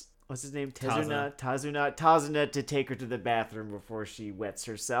tells, what's his name, Tazuna to take her to the bathroom before she wets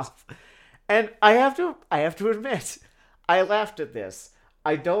herself. And I have to admit, I laughed at this.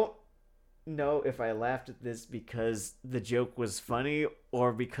 I don't know if I laughed at this because the joke was funny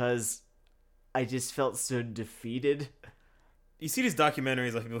or because I just felt so defeated. You see these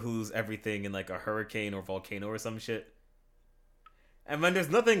documentaries of people who lose everything in like a hurricane or volcano or some shit. And when there's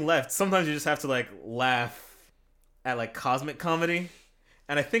nothing left, sometimes you just have to like laugh at like cosmic comedy.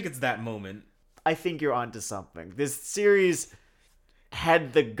 And I think it's that moment. I think you're onto something. This series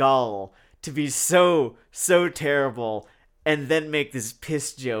had the gall to be so terrible and then make this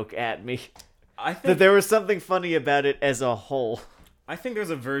piss joke at me. I think that there was something funny about it as a whole. I think there's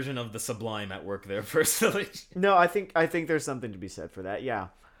a version of the Sublime at work there, personally. No, I think there's something to be said for that, yeah.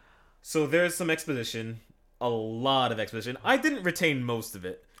 So there's some exposition. A lot of exposition. I didn't retain most of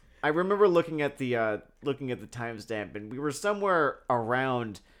it. I remember looking at the timestamp, and we were somewhere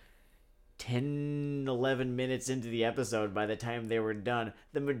around 10, 11 minutes into the episode by the time they were done.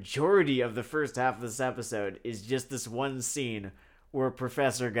 The majority of the first half of this episode is just this one scene where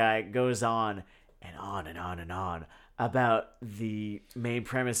Professor Guy goes on and on and on and on about the main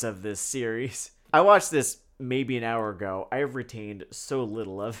premise of this series. I watched this maybe an hour ago. I have retained so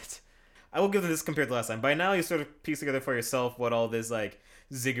little of it. I will give them this compared to last time. By now, you sort of piece together for yourself what all this, like,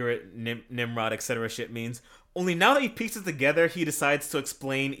 Ziggurat, Nimrod, etc. shit means. Only now that you piece it together, he decides to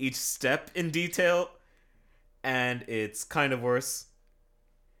explain each step in detail, and it's kind of worse.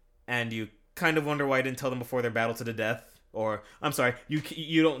 And you kind of wonder why I didn't tell them before their battle to the death. Or, I'm sorry,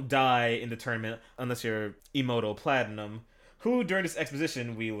 you don't die in the tournament unless you're Emoto Platinum, who, during this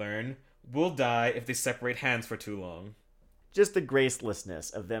exposition, we learn, will die if they separate hands for too long. Just the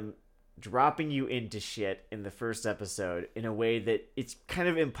gracelessness of them dropping you into shit in the first episode in a way that it's kind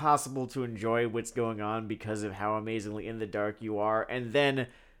of impossible to enjoy what's going on because of how amazingly in the dark you are, and then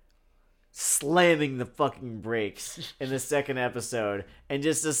slamming the fucking brakes in the second episode and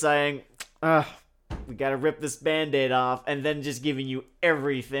just deciding, we gotta rip this band-aid off, and then just giving you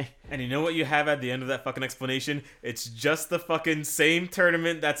everything. And you know what you have at the end of that fucking explanation? It's just the fucking same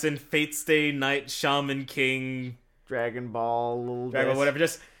tournament that's in Fate Stay Night, Shaman King, Dragon Ball, whatever.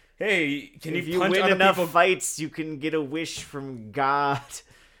 Just, hey, can if you punch win other enough people? fights, you can get a wish from God.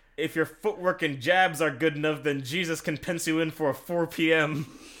 If your footwork and jabs are good enough, then Jesus can pencil you in for a 4 p.m.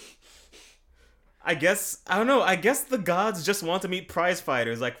 I don't know, I guess the gods just want to meet prize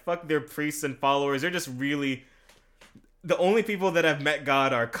fighters. Like, fuck their priests and followers. They're just really... The only people that have met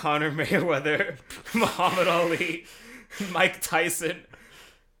God are Conor Mayweather, Muhammad Ali, Mike Tyson.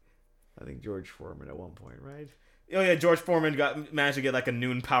 I think George Foreman at one point, right? Oh yeah, George Foreman managed to get like a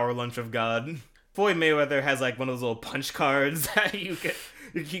noon power lunch of God. Floyd Mayweather has like one of those little punch cards that you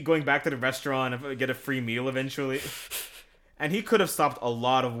keep going back to the restaurant and get a free meal eventually. And he could have stopped a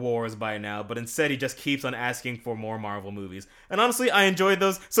lot of wars by now, but instead he just keeps on asking for more Marvel movies. And honestly, I enjoyed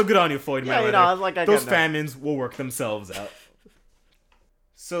those, so good on you, Floyd Mayweather. You know, like those famines will work themselves out.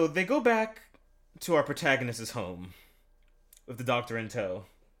 So they go back to our protagonist's home with the doctor in tow.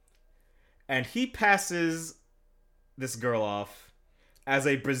 And he passes this girl off as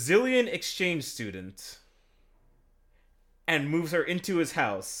a Brazilian exchange student and moves her into his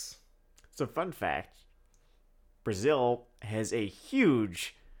house. So, fun fact, Brazil has a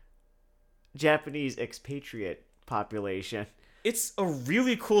huge Japanese expatriate population. It's a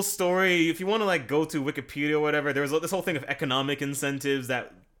really cool story. If you want to like go to Wikipedia or whatever, there was this whole thing of economic incentives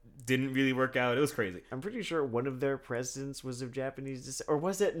that didn't really work out. It was crazy. I'm pretty sure one of their presidents was of Japanese descent. Or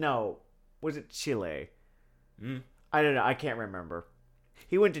was it? No. Was it Chile? I don't know. I can't remember.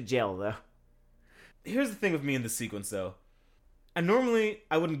 He went to jail, though. Here's the thing with me in this sequence, though. And normally,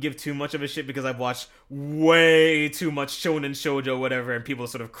 I wouldn't give too much of a shit because I've watched way too much shonen shoujo, whatever, and people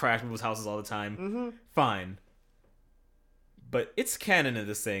sort of crash people's houses all the time. Mm-hmm. Fine. But it's canon in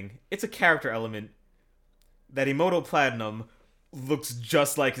this thing. It's a character element that Emoto Platinum looks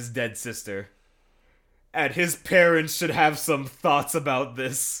just like his dead sister. And his parents should have some thoughts about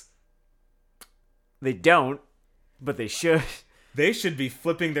this. They don't, but they should. They should be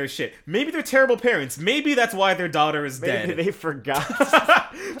flipping their shit. Maybe they're terrible parents. Maybe that's why their daughter is dead. Maybe they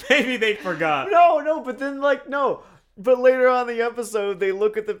forgot. Maybe they forgot. No, but then, no. But later on in the episode, they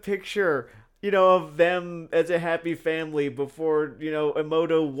look at the picture, of them as a happy family before,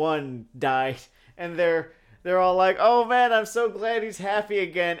 Emoto 1 died. And they're all like, oh man, I'm so glad he's happy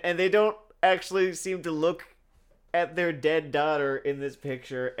again. And they don't actually seem to look at their dead daughter in this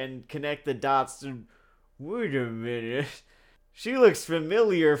picture and connect the dots to, wait a minute. She looks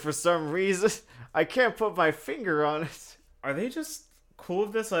familiar for some reason. I can't put my finger on it. Are they just cool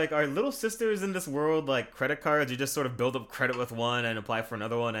with this? Like, are little sisters in this world like credit cards? You just sort of build up credit with one and apply for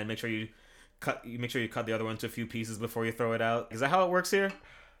another one and make sure you cut the other one to a few pieces before you throw it out. Is that how it works here?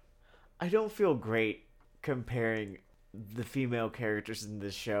 I don't feel great comparing the female characters in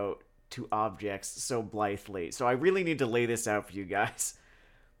this show to objects so blithely. So I really need to lay this out for you guys.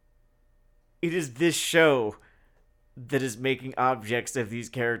 It is this show that is making objects of these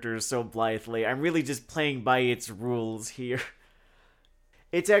characters so blithely. I'm really just playing by its rules here.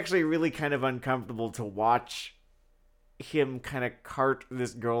 It's actually really kind of uncomfortable to watch him kind of cart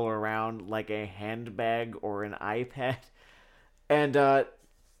this girl around like a handbag or an iPad. And I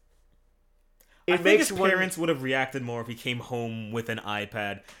think his parents would have reacted more if he came home with an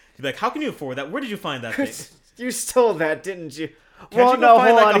iPad. He'd be like, how can you afford that? Where did you find that thing? You stole that, didn't you? Can't you go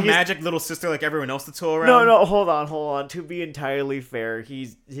find like a magic little sister like everyone else to tool around? No, hold on. To be entirely fair,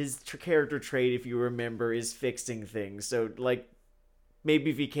 his character trait, if you remember, is fixing things. So,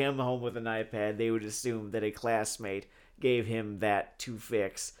 maybe if he came home with an iPad, they would assume that a classmate gave him that to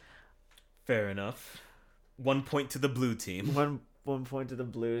fix. Fair enough. 1 point to the blue team. One point to the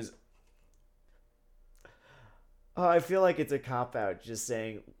Blues. I feel like it's a cop-out just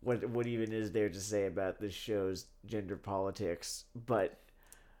saying what even is there to say about this show's gender politics, but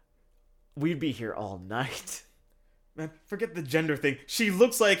we'd be here all night. Man, forget the gender thing. She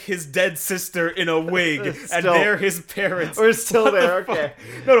looks like his dead sister in a wig, and Still- they're his parents. We're still What the there, fuck? okay.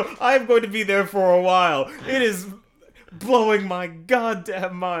 No, I'm going to be there for a while. It is blowing my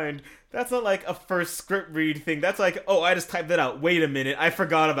goddamn mind. That's not like a first script read thing. That's like, oh, I just typed that out. Wait a minute, I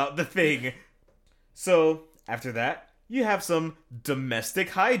forgot about the thing. So, after that, you have some domestic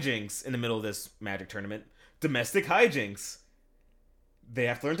hijinks in the middle of this Magic tournament. Domestic hijinks. They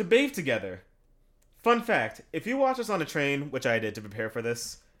have to learn to bathe together. Fun fact, if you watch this on a train, which I did to prepare for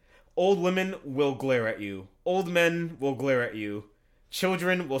this, old women will glare at you. Old men will glare at you.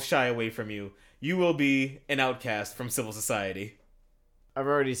 Children will shy away from you. You will be an outcast from civil society. I've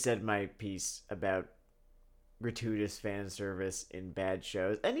already said my piece about gratuitous fan service in bad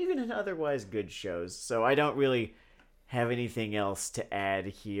shows, and even in otherwise good shows, so I don't really have anything else to add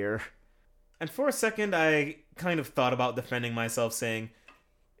here. And for a second, I kind of thought about defending myself, saying,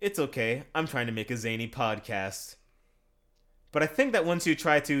 it's okay, I'm trying to make a zany podcast. But I think that once you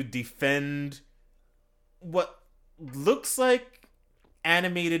try to defend what looks like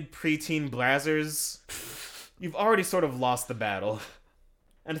animated preteen Brazzers, you've already sort of lost the battle.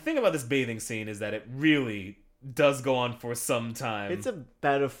 And the thing about this bathing scene is that it really does go on for some time. It's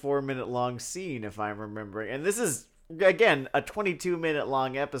about a 4-minute long scene, if I'm remembering. And this is, again, a 22-minute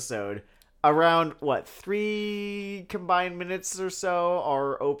long episode. Around, 3 combined minutes or so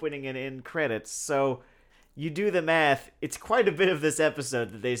are opening and end credits. So you do the math, it's quite a bit of this episode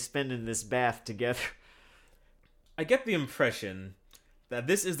that they spend in this bath together. I get the impression that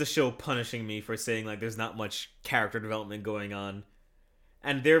this is the show punishing me for saying, like, there's not much character development going on.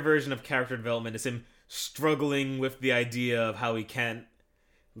 And their version of character development is him struggling with the idea of how he can't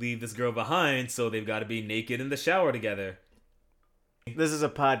leave this girl behind, so they've got to be naked in the shower together. This is a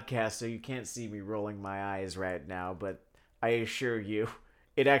podcast, so you can't see me rolling my eyes right now, but I assure you,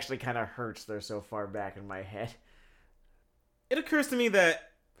 it actually kind of hurts they're so far back in my head. It occurs to me that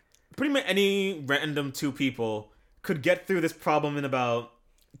pretty much any random two people could get through this problem in about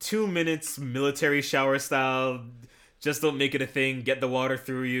 2 minutes, military shower style. Just don't make it a thing, get the water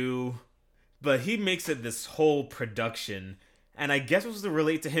through you. But he makes it this whole production. And I guess it was to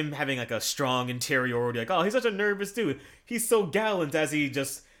relate to him having like a strong interiority. Like, oh, he's such a nervous dude. He's so gallant as he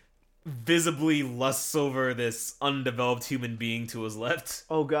just visibly lusts over this undeveloped human being to his left.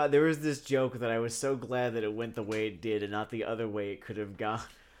 Oh god, there was this joke that I was so glad that it went the way it did and not the other way it could have gone.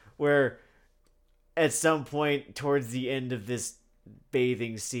 Where at some point towards the end of this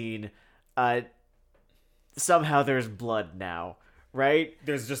bathing scene, somehow there's blood now, right?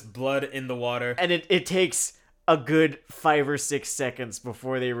 There's just blood in the water. And it takes a good 5 or 6 seconds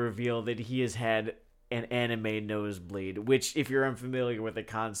before they reveal that he has had an anime nosebleed, which, if you're unfamiliar with the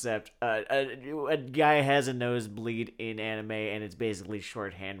concept, a guy has a nosebleed in anime, and it's basically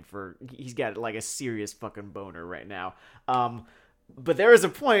shorthand for he's got like a serious fucking boner right now. But there was a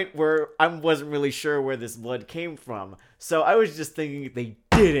point where I wasn't really sure where this blood came from, so I was just thinking they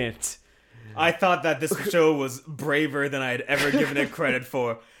didn't. I thought that this show was braver than I had ever given it credit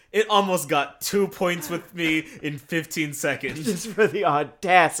for. It almost got 2 points with me in 15 seconds. Just for the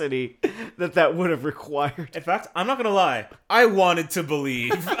audacity that would have required. In fact, I'm not gonna lie. I wanted to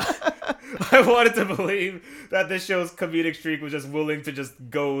believe. I wanted to believe that this show's comedic streak was just willing to just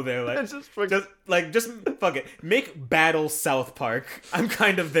go there. Like, just fuck it. Make Battle South Park. I'm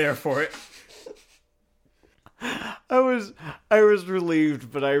kind of there for it. I was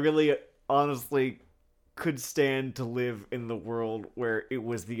relieved, but I really honestly could stand to live in the world where it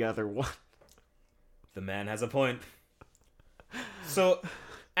was the other one. The man has a point. So,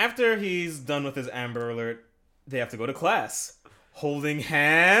 after he's done with his Amber Alert, they have to go to class. Holding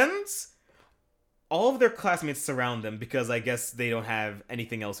hands? All of their classmates surround them because I guess they don't have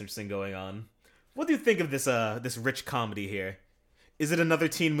anything else interesting going on. What do you think of this rich comedy here? Is it another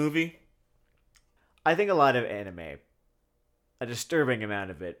teen movie? I think a lot of anime, a disturbing amount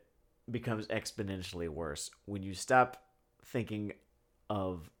of it, becomes exponentially worse when you stop thinking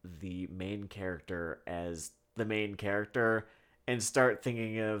of the main character as the main character and start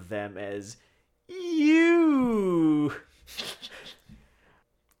thinking of them as you.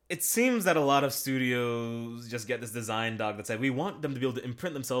 It seems that a lot of studios just get this design dog that said we want them to be able to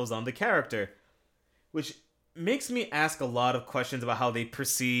imprint themselves on the character, which makes me ask a lot of questions about how they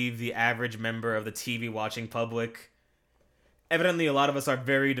perceive the average member of the TV watching public. Evidently, a lot of us are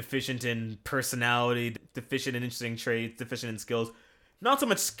very deficient in personality, deficient in interesting traits, deficient in skills. Not so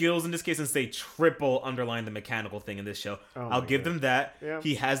much skills in this case, since they triple underline the mechanical thing in this show. I'll give them that. Yeah.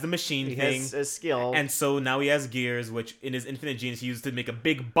 He has the machine thing. He has a skill. And so now he has gears, which in his infinite genius he used to make a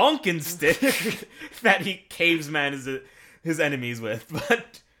big bonking stick that he caves man his enemies with.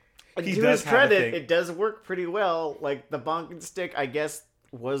 But And He to does his have a credit, thing. it does work pretty well. Like, the bonk and stick, I guess,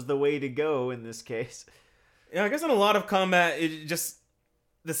 was the way to go in this case. Yeah, I guess in a lot of combat, it just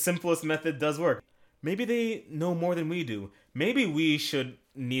the simplest method does work. Maybe they know more than we do. Maybe we should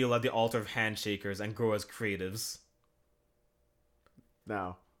kneel at the altar of handshakers and grow as creatives.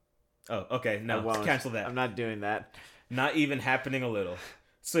 No, Oh, okay, I no, won't. cancel that. I'm not doing that. Not even happening a little.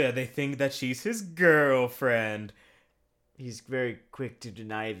 So yeah, they think that she's his girlfriend. He's very quick to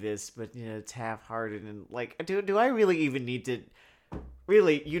deny this, but it's half-hearted and like, do I really even need to?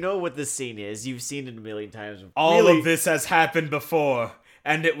 Really, you know what the scene is. You've seen it a million times. All Really, of this has happened before,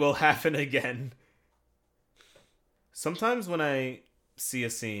 and it will happen again. Sometimes when I see a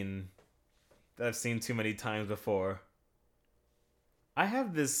scene that I've seen too many times before, I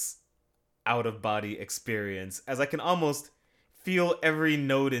have this out-of-body experience, as I can almost feel every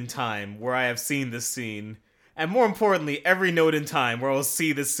note in time where I have seen this scene, and more importantly, every note in time where I'll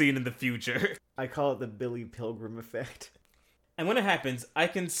see this scene in the future. I call it the Billy Pilgrim effect. And when it happens, I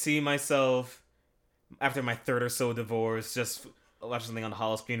can see myself, after my third or so divorce, just watching something on the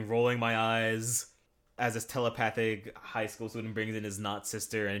hollow screen, rolling my eyes as this telepathic high school student brings in his not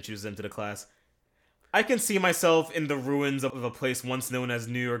sister and introduces him to the class. I can see myself in the ruins of a place once known as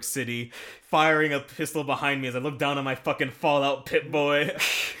New York City, firing a pistol behind me as I look down on my fucking Fallout Pip-Boy.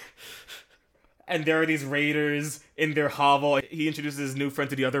 And there are these raiders in their hovel. He introduces his new friend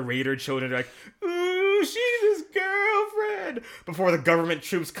to the other raider children. They're like, ooh, she's his girlfriend. Before the government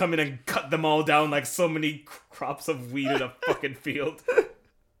troops come in and cut them all down like so many crops of wheat in a fucking field.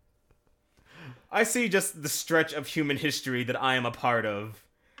 I see just the stretch of human history that I am a part of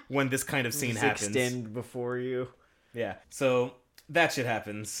when this kind of scene Just happens. extend before you. Yeah, so that shit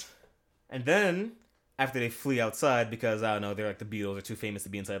happens. And then, after they flee outside, because, I don't know, they're like the Beatles are too famous to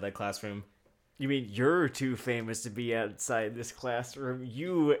be inside that classroom. You mean you're too famous to be outside this classroom?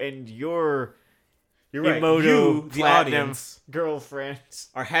 You and your You're right. Emoto You, the platinum audience, girlfriend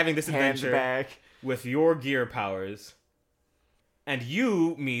are having this adventure handbag. with your gear powers. And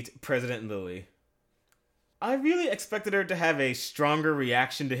you meet President Lily. I really expected her to have a stronger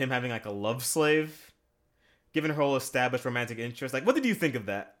reaction to him having like a love slave, given her whole established romantic interest. Like, what did you think of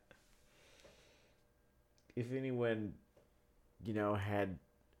that? If anyone, had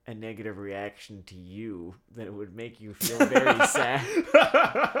a negative reaction to you, then it would make you feel very sad.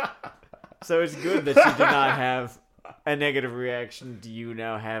 So it's good that she did not have a negative reaction to you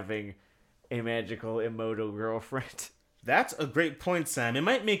now having a magical Emoto girlfriend. That's a great point, Sam. It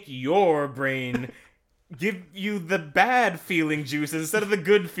might make your brain give you the bad feeling juices instead of the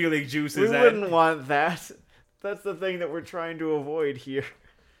good feeling juices. We wouldn't want that. That's the thing that we're trying to avoid here.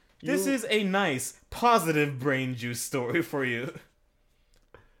 This is a nice, positive brain juice story for you.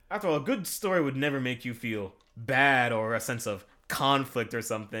 After all, a good story would never make you feel bad or a sense of conflict or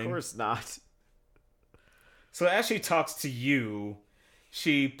something. Of course not. So as she talks to you,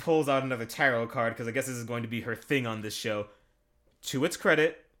 she pulls out another tarot card, because I guess this is going to be her thing on this show. To its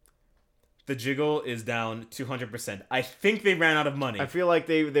credit, the jiggle is down 200%. I think they ran out of money. I feel like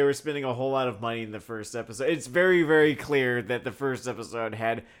they were spending a whole lot of money in the first episode. It's very, very clear that the first episode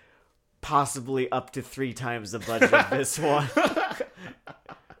had possibly up to 3 times the budget of this one.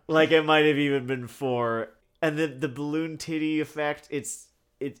 Like, it might have even been 4. And the balloon titty effect, it's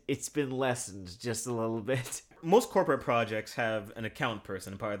been lessened just a little bit. Most corporate projects have an account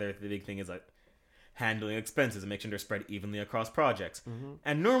person, and part of the big thing is like handling expenses and making sure they're spread evenly across projects. Mm-hmm.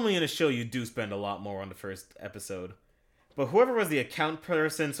 And normally in a show, you do spend a lot more on the first episode. But whoever was the account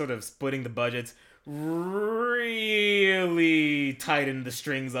person sort of splitting the budgets really tightened the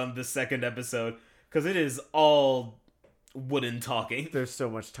strings on the second episode, because it is all wooden talking. There's so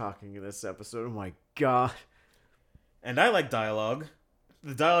much talking in this episode. Oh my god. And I like dialogue.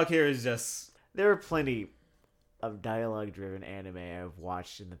 The dialogue here is just... There are plenty of dialogue-driven anime I've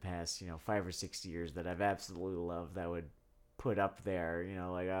watched in the past, 5 or 6 years that I've absolutely loved that would put up there.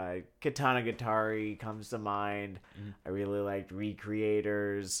 Like Katana Gatari comes to mind. Mm-hmm. I really liked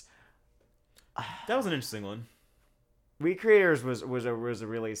Recreators. That was an interesting one. Recreators was a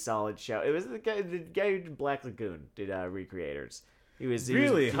really solid show. It was the guy who did Black Lagoon did Recreators. He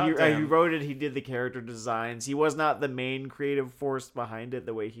wrote it. He did the character designs. He was not the main creative force behind it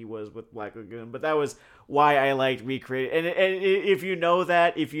the way he was with Black Lagoon, but that was why I liked Recreate. And if you know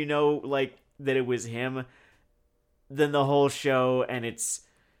that it was him, then the whole show and it's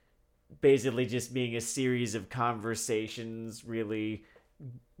basically just being a series of conversations, really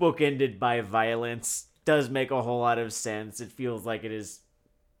bookended by violence, does make a whole lot of sense. It feels like it is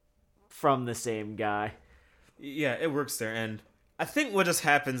from the same guy. Yeah, it works there, and I think what just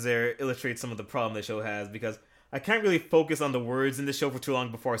happens there illustrates some of the problem the show has, because I can't really focus on the words in the show for too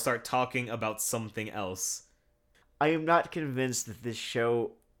long before I start talking about something else. I am not convinced that this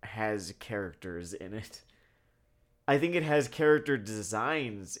show has characters in it. I think it has character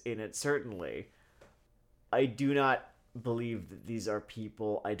designs in it, certainly. I do not believe that these are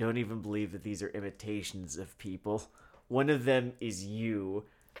people. I don't even believe that these are imitations of people. One of them is you.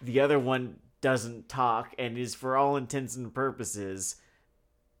 The other one doesn't talk and is, for all intents and purposes,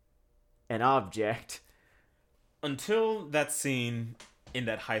 an object. Until that scene in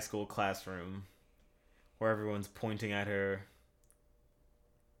that high school classroom where everyone's pointing at her,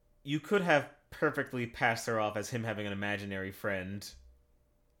 you could have perfectly passed her off as him having an imaginary friend.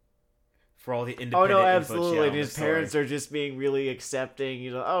 For all the independent absolutely. And his parents are just being really accepting.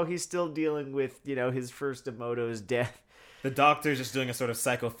 He's still dealing with, his first Emoto's death. The doctor's just doing a sort of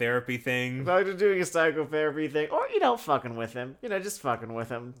psychotherapy thing. The doctor's doing a psychotherapy thing. Or, fucking with him. Just fucking with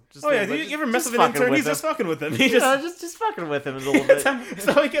him. You ever mess with an intern? He's just fucking with him. Just fucking with him a little bit.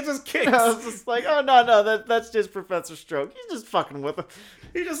 So he gets his kicks. I was just like, oh, no, that's just Professor Stroke. He's just fucking with him.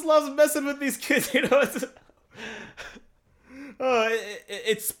 He just loves messing with these kids,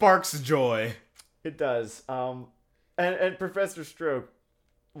 It sparks joy. It does. And Professor Stroke,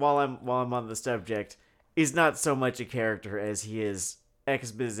 while I'm on the subject, is not so much a character as he is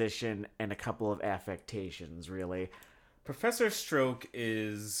exposition and a couple of affectations, really. Professor Stroke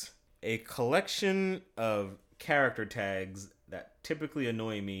is a collection of character tags that typically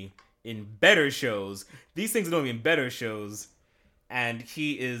annoy me in better shows. These things annoy me in better shows, and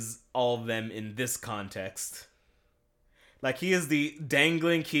he is all of them in this context. Like, he is the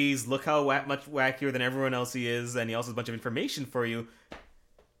dangling keys, look how much wackier than everyone else he is, and he also has a bunch of information for you.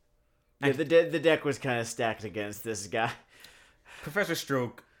 Yeah, the deck was kind of stacked against this guy. Professor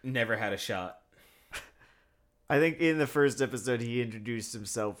Stroke never had a shot. I think in the first episode he introduced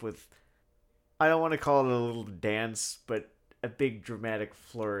himself with, I don't want to call it a little dance, but a big dramatic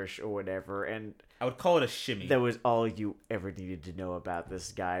flourish or whatever, and I would call it a shimmy. That was all you ever needed to know about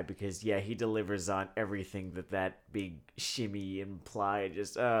this guy, because he delivers on everything that big shimmy implied.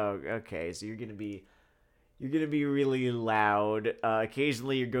 Just, okay, so you're gonna be really loud.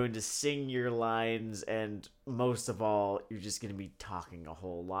 Occasionally you're going to sing your lines, and most of all, you're just gonna be talking a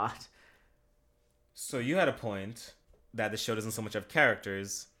whole lot. So you had a point that the show doesn't so much have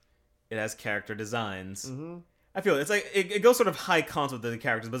characters, it has character designs. Mm-hmm. I feel it's like it goes sort of high concept with the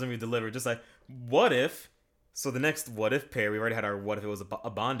characters, but doesn't really deliver. Just like, what if? So the next what if pair, we already had our what if it was a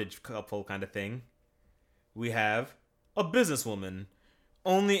bondage couple kind of thing. We have a businesswoman.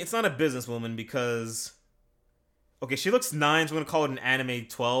 Only it's not a businesswoman because, okay, she looks 9, so we're gonna call it an anime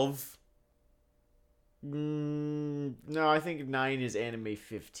 12. No, I think 9 is anime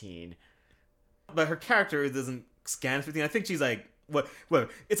 15. But her character doesn't scan 15. I think she's like what?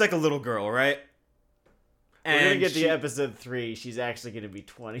 It's like a little girl, right? We're gonna get to episode 3. She's actually gonna be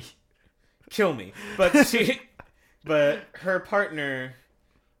 20. Kill me, but her partner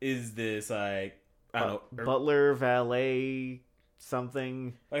is this like I don't know, butler, valet,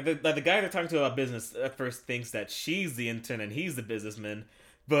 something. Like the guy they're talking to about business at first thinks that she's the intern and he's the businessman,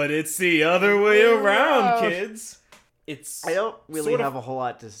 but it's the other way around, kids. I don't really have a whole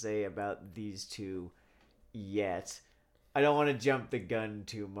lot to say about these two yet. I don't want to jump the gun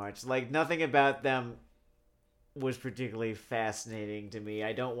too much. Like, nothing about them was particularly fascinating to me.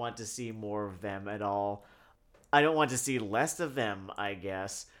 I don't want to see more of them at all. I don't want to see less of them, I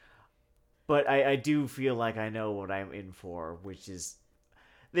guess. But I do feel like I know what I'm in for, which is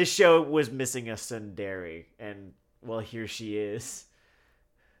this show was missing a tsundere, and, well, here she is.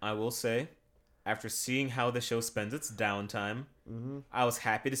 I will say, after seeing how the show spends its downtime, I was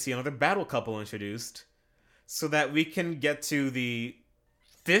happy to see another battle couple introduced, so that we can get to the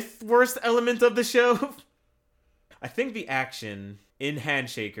 5th worst element of the show. I think the action in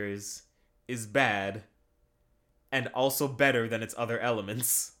Handshakers is bad, and also better than its other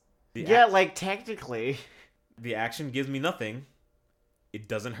elements. Like, technically. The action gives me nothing. It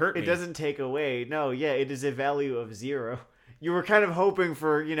doesn't hurt me. It doesn't take away. No, it is a value of 0. You were kind of hoping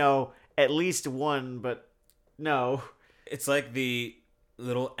for, at least 1, but no. It's like the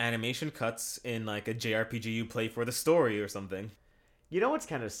little animation cuts in like a JRPG you play for the story or something. You know what's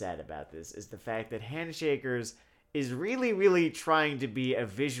kind of sad about this is the fact that Handshakers is really, really trying to be a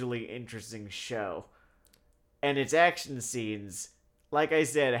visually interesting show. And its action scenes, like I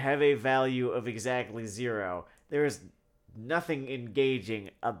said, have a value of exactly 0. There is nothing engaging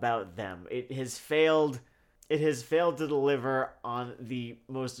about them. It has failed to deliver on the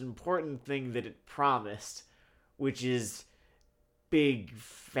most important thing that it promised, which is big,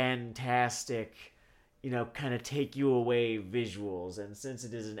 fantastic, kind of take you away visuals. And since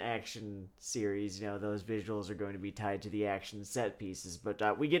it is an action series, those visuals are going to be tied to the action set pieces.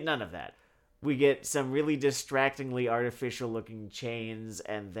 But we get none of that. We get some really distractingly artificial looking chains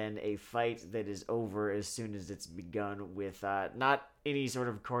and then a fight that is over as soon as it's begun with not any sort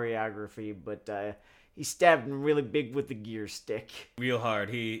of choreography, but he stabbed him really big with the gear stick. Real hard.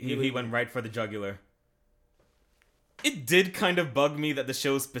 He went right for the jugular. It did kind of bug me that the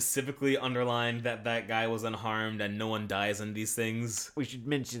show specifically underlined that guy was unharmed and no one dies in these things. We should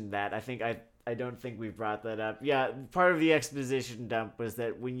mention that. I don't think we brought that up. Yeah, part of the exposition dump was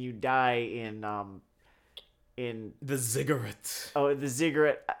that when you die in the ziggurat. Oh, the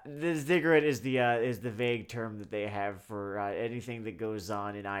ziggurat. The ziggurat is the vague term that they have for anything that goes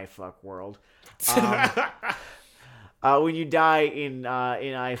on in iFuck world. When you die in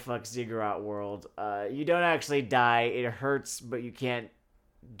iFuck Ziggurat world, you don't actually die. It hurts, but you can't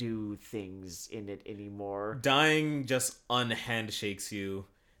do things in it anymore. Dying just unhandshakes you,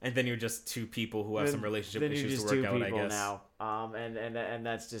 and then you're just two people who have some relationship issues to work out, I guess. Now. And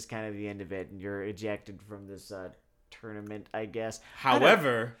that's just kind of the end of it, and you're ejected from this tournament, I guess.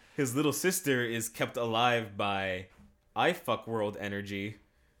 However, his little sister is kept alive by iFuck world energy.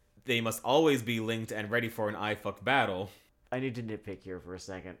 They must always be linked and ready for an iFuck battle. I need to nitpick here for a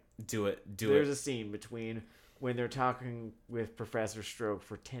second. Do it. There's a scene between when they're talking with Professor Stroke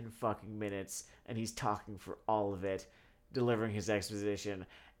for 10 fucking minutes, and he's talking for all of it, delivering his exposition,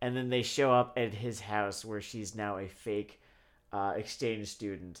 and then they show up at his house where she's now a fake exchange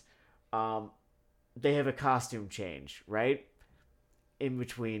student. They have a costume change, right? In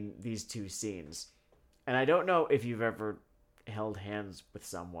between these two scenes. And I don't know if you've ever held hands with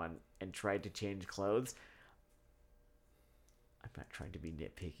someone and tried to change clothes. I'm not trying to be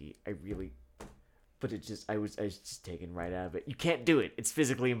nitpicky. But I was just taken right out of it. You can't do it. It's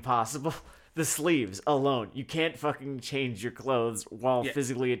physically impossible. The sleeves alone. You can't fucking change your clothes while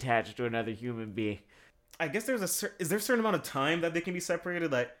physically attached to another human being. I guess is there a certain amount of time that they can be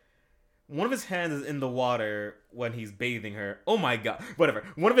separated? Like, one of his hands is in the water when he's bathing her. Oh my god. Whatever.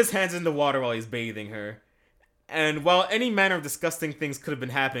 One of his hands is in the water while he's bathing her. And while any manner of disgusting things could have been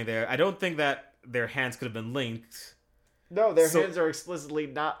happening there, I don't think that their hands could have been linked. No, their hands are explicitly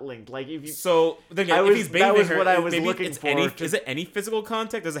not linked. Like if you. So then, if he's bathing that was her, what I was looking for. Is it any physical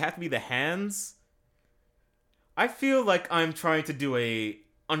contact? Does it have to be the hands? I feel like I'm trying to do a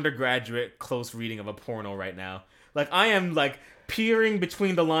undergraduate close reading of a porno right now. Like I am like peering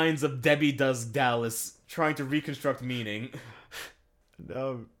between the lines of Debbie Does Dallas, trying to reconstruct meaning.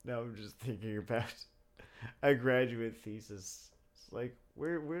 No, I'm just thinking about a graduate thesis. It's like,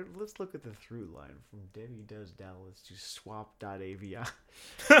 let's look at the through line from Debbie Does Dallas to swap.avi.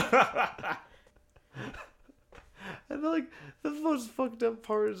 And like, the most fucked up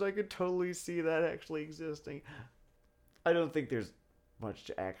part is I could totally see that actually existing. I don't think there's much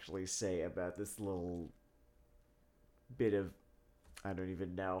to actually say about this little bit of, I don't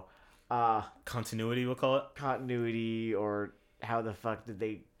even know. Continuity, we'll call it. Continuity, or how the fuck did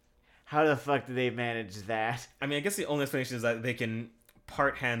they manage that? I mean, I guess the only explanation is that they can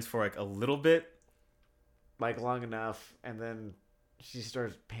part hands for like a little bit. Like long enough, and then she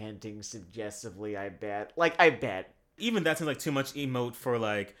starts panting suggestively, I bet. Even that seems like too much emote for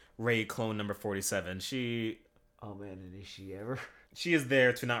like Ray clone number 47. Oh man, and is she ever? She is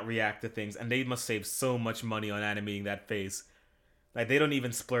there to not react to things, and they must save so much money on animating that face. Like, they don't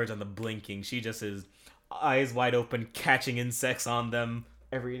even splurge on the blinking. She just is eyes wide open, catching insects on them.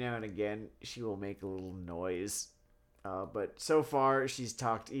 Every now and again, she will make a little noise. But so far, she's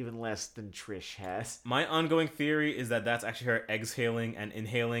talked even less than Trish has. My ongoing theory is that that's actually her exhaling and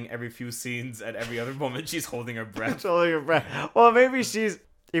inhaling every few scenes. At every other moment, she's holding her breath. Well, maybe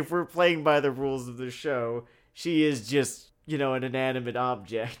if we're playing by the rules of the show, she is just, an inanimate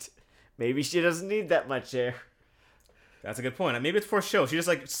object. Maybe she doesn't need that much air. That's a good point. Maybe it's for show. She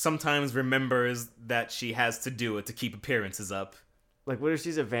just, sometimes remembers that she has to do it to keep appearances up. Like, what if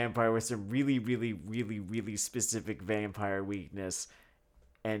she's a vampire with some really, really, really, really specific vampire weakness,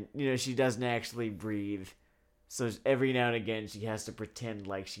 and, she doesn't actually breathe, so every now and again she has to pretend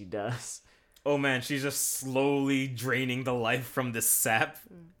like she does. Oh man, she's just slowly draining the life from this sap.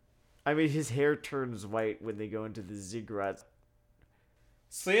 I mean, his hair turns white when they go into the ziggurats.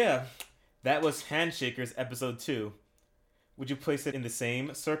 So yeah, that was Handshakers episode 2. Would you place it in the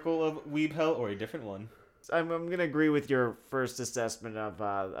same circle of Weeb Hell or a different one? I'm gonna agree with your first assessment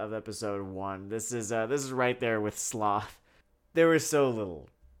of episode 1. This is right there with Sloth. There was so little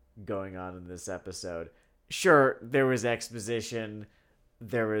going on in this episode. Sure, there was exposition,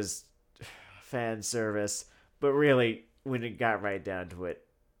 there was fan service, but really, when it got right down to it,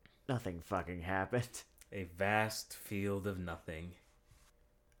 nothing fucking happened. A vast field of nothing.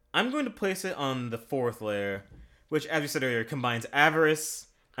 I'm going to place it on the fourth layer, which, as you said earlier, combines avarice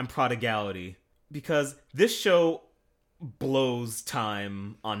and prodigality. Because this show blows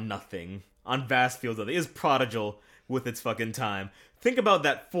time on nothing, on vast fields of it. It is prodigal with its fucking time. Think about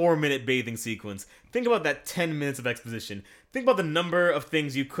that 4-minute bathing sequence. Think about that 10 minutes of exposition. Think about the number of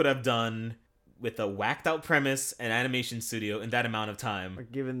things you could have done with a whacked out premise and animation studio in that amount of time.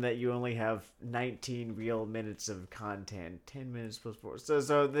 Given that you only have 19 real minutes of content, 10 minutes plus 4.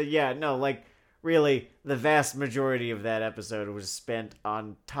 Really, the vast majority of that episode was spent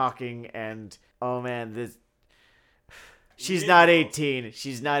on talking and, oh man, this... She's not 18.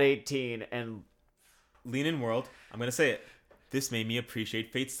 She's not 18, and... Lean In World, I'm gonna say it. This made me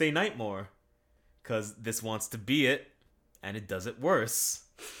appreciate Fate Stay Night more. Because this wants to be it, and it does it worse.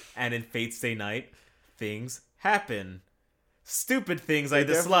 And in Fate Stay Night, things happen. Stupid things I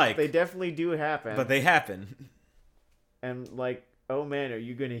dislike. They definitely do happen. But they happen. And, like, oh man, are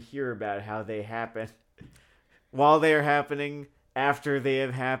you going to hear about how they happen? While they are happening, after they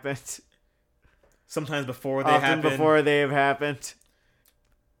have happened. Sometimes before they happen. Often before they have happened.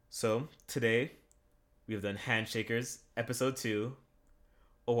 So, today, we have done Handshakers, Episode 2,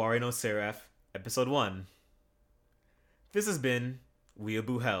 Owari no Seraph, Episode 1. This has been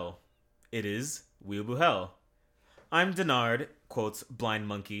Weeaboo Hell. It is Weeaboo Hell. I'm Denard, quotes Blind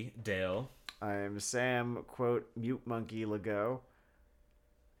Monkey Dale. I'm Sam, quote, Mute Monkey Lego.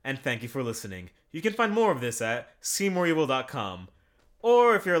 And thank you for listening. You can find more of this at SeeMoreEvil.com.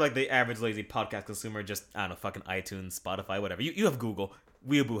 Or if you're like the average lazy podcast consumer, just, I don't know, fucking iTunes, Spotify, whatever. You have Google.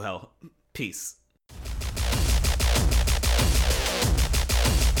 Weeaboo Hell. Peace.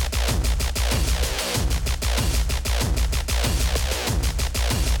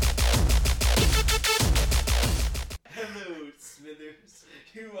 Hello, Smithers.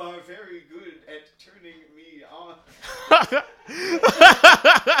 You are very good at turning me on.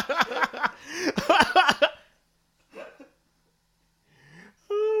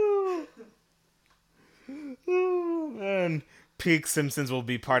 Oh, man. Peak Simpsons will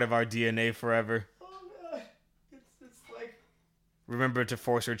be part of our DNA forever. Oh god, it's like Remember to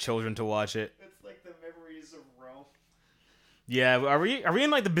force your children to watch it. it's like the memories of Rome. Yeah, are we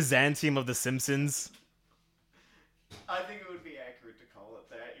in like the Byzantium of the Simpsons? I think it would be accurate to call it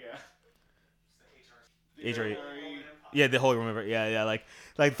that. Yeah. HRE. Yeah, the Holy Roman Empire. Yeah, like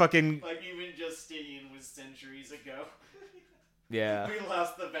fucking. Like even Justinian was centuries ago. Yeah. We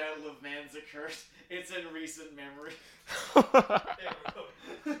lost the Battle of Manzikert. It's in recent memory.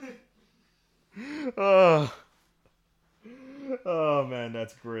 Oh. Oh man,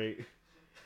 that's great.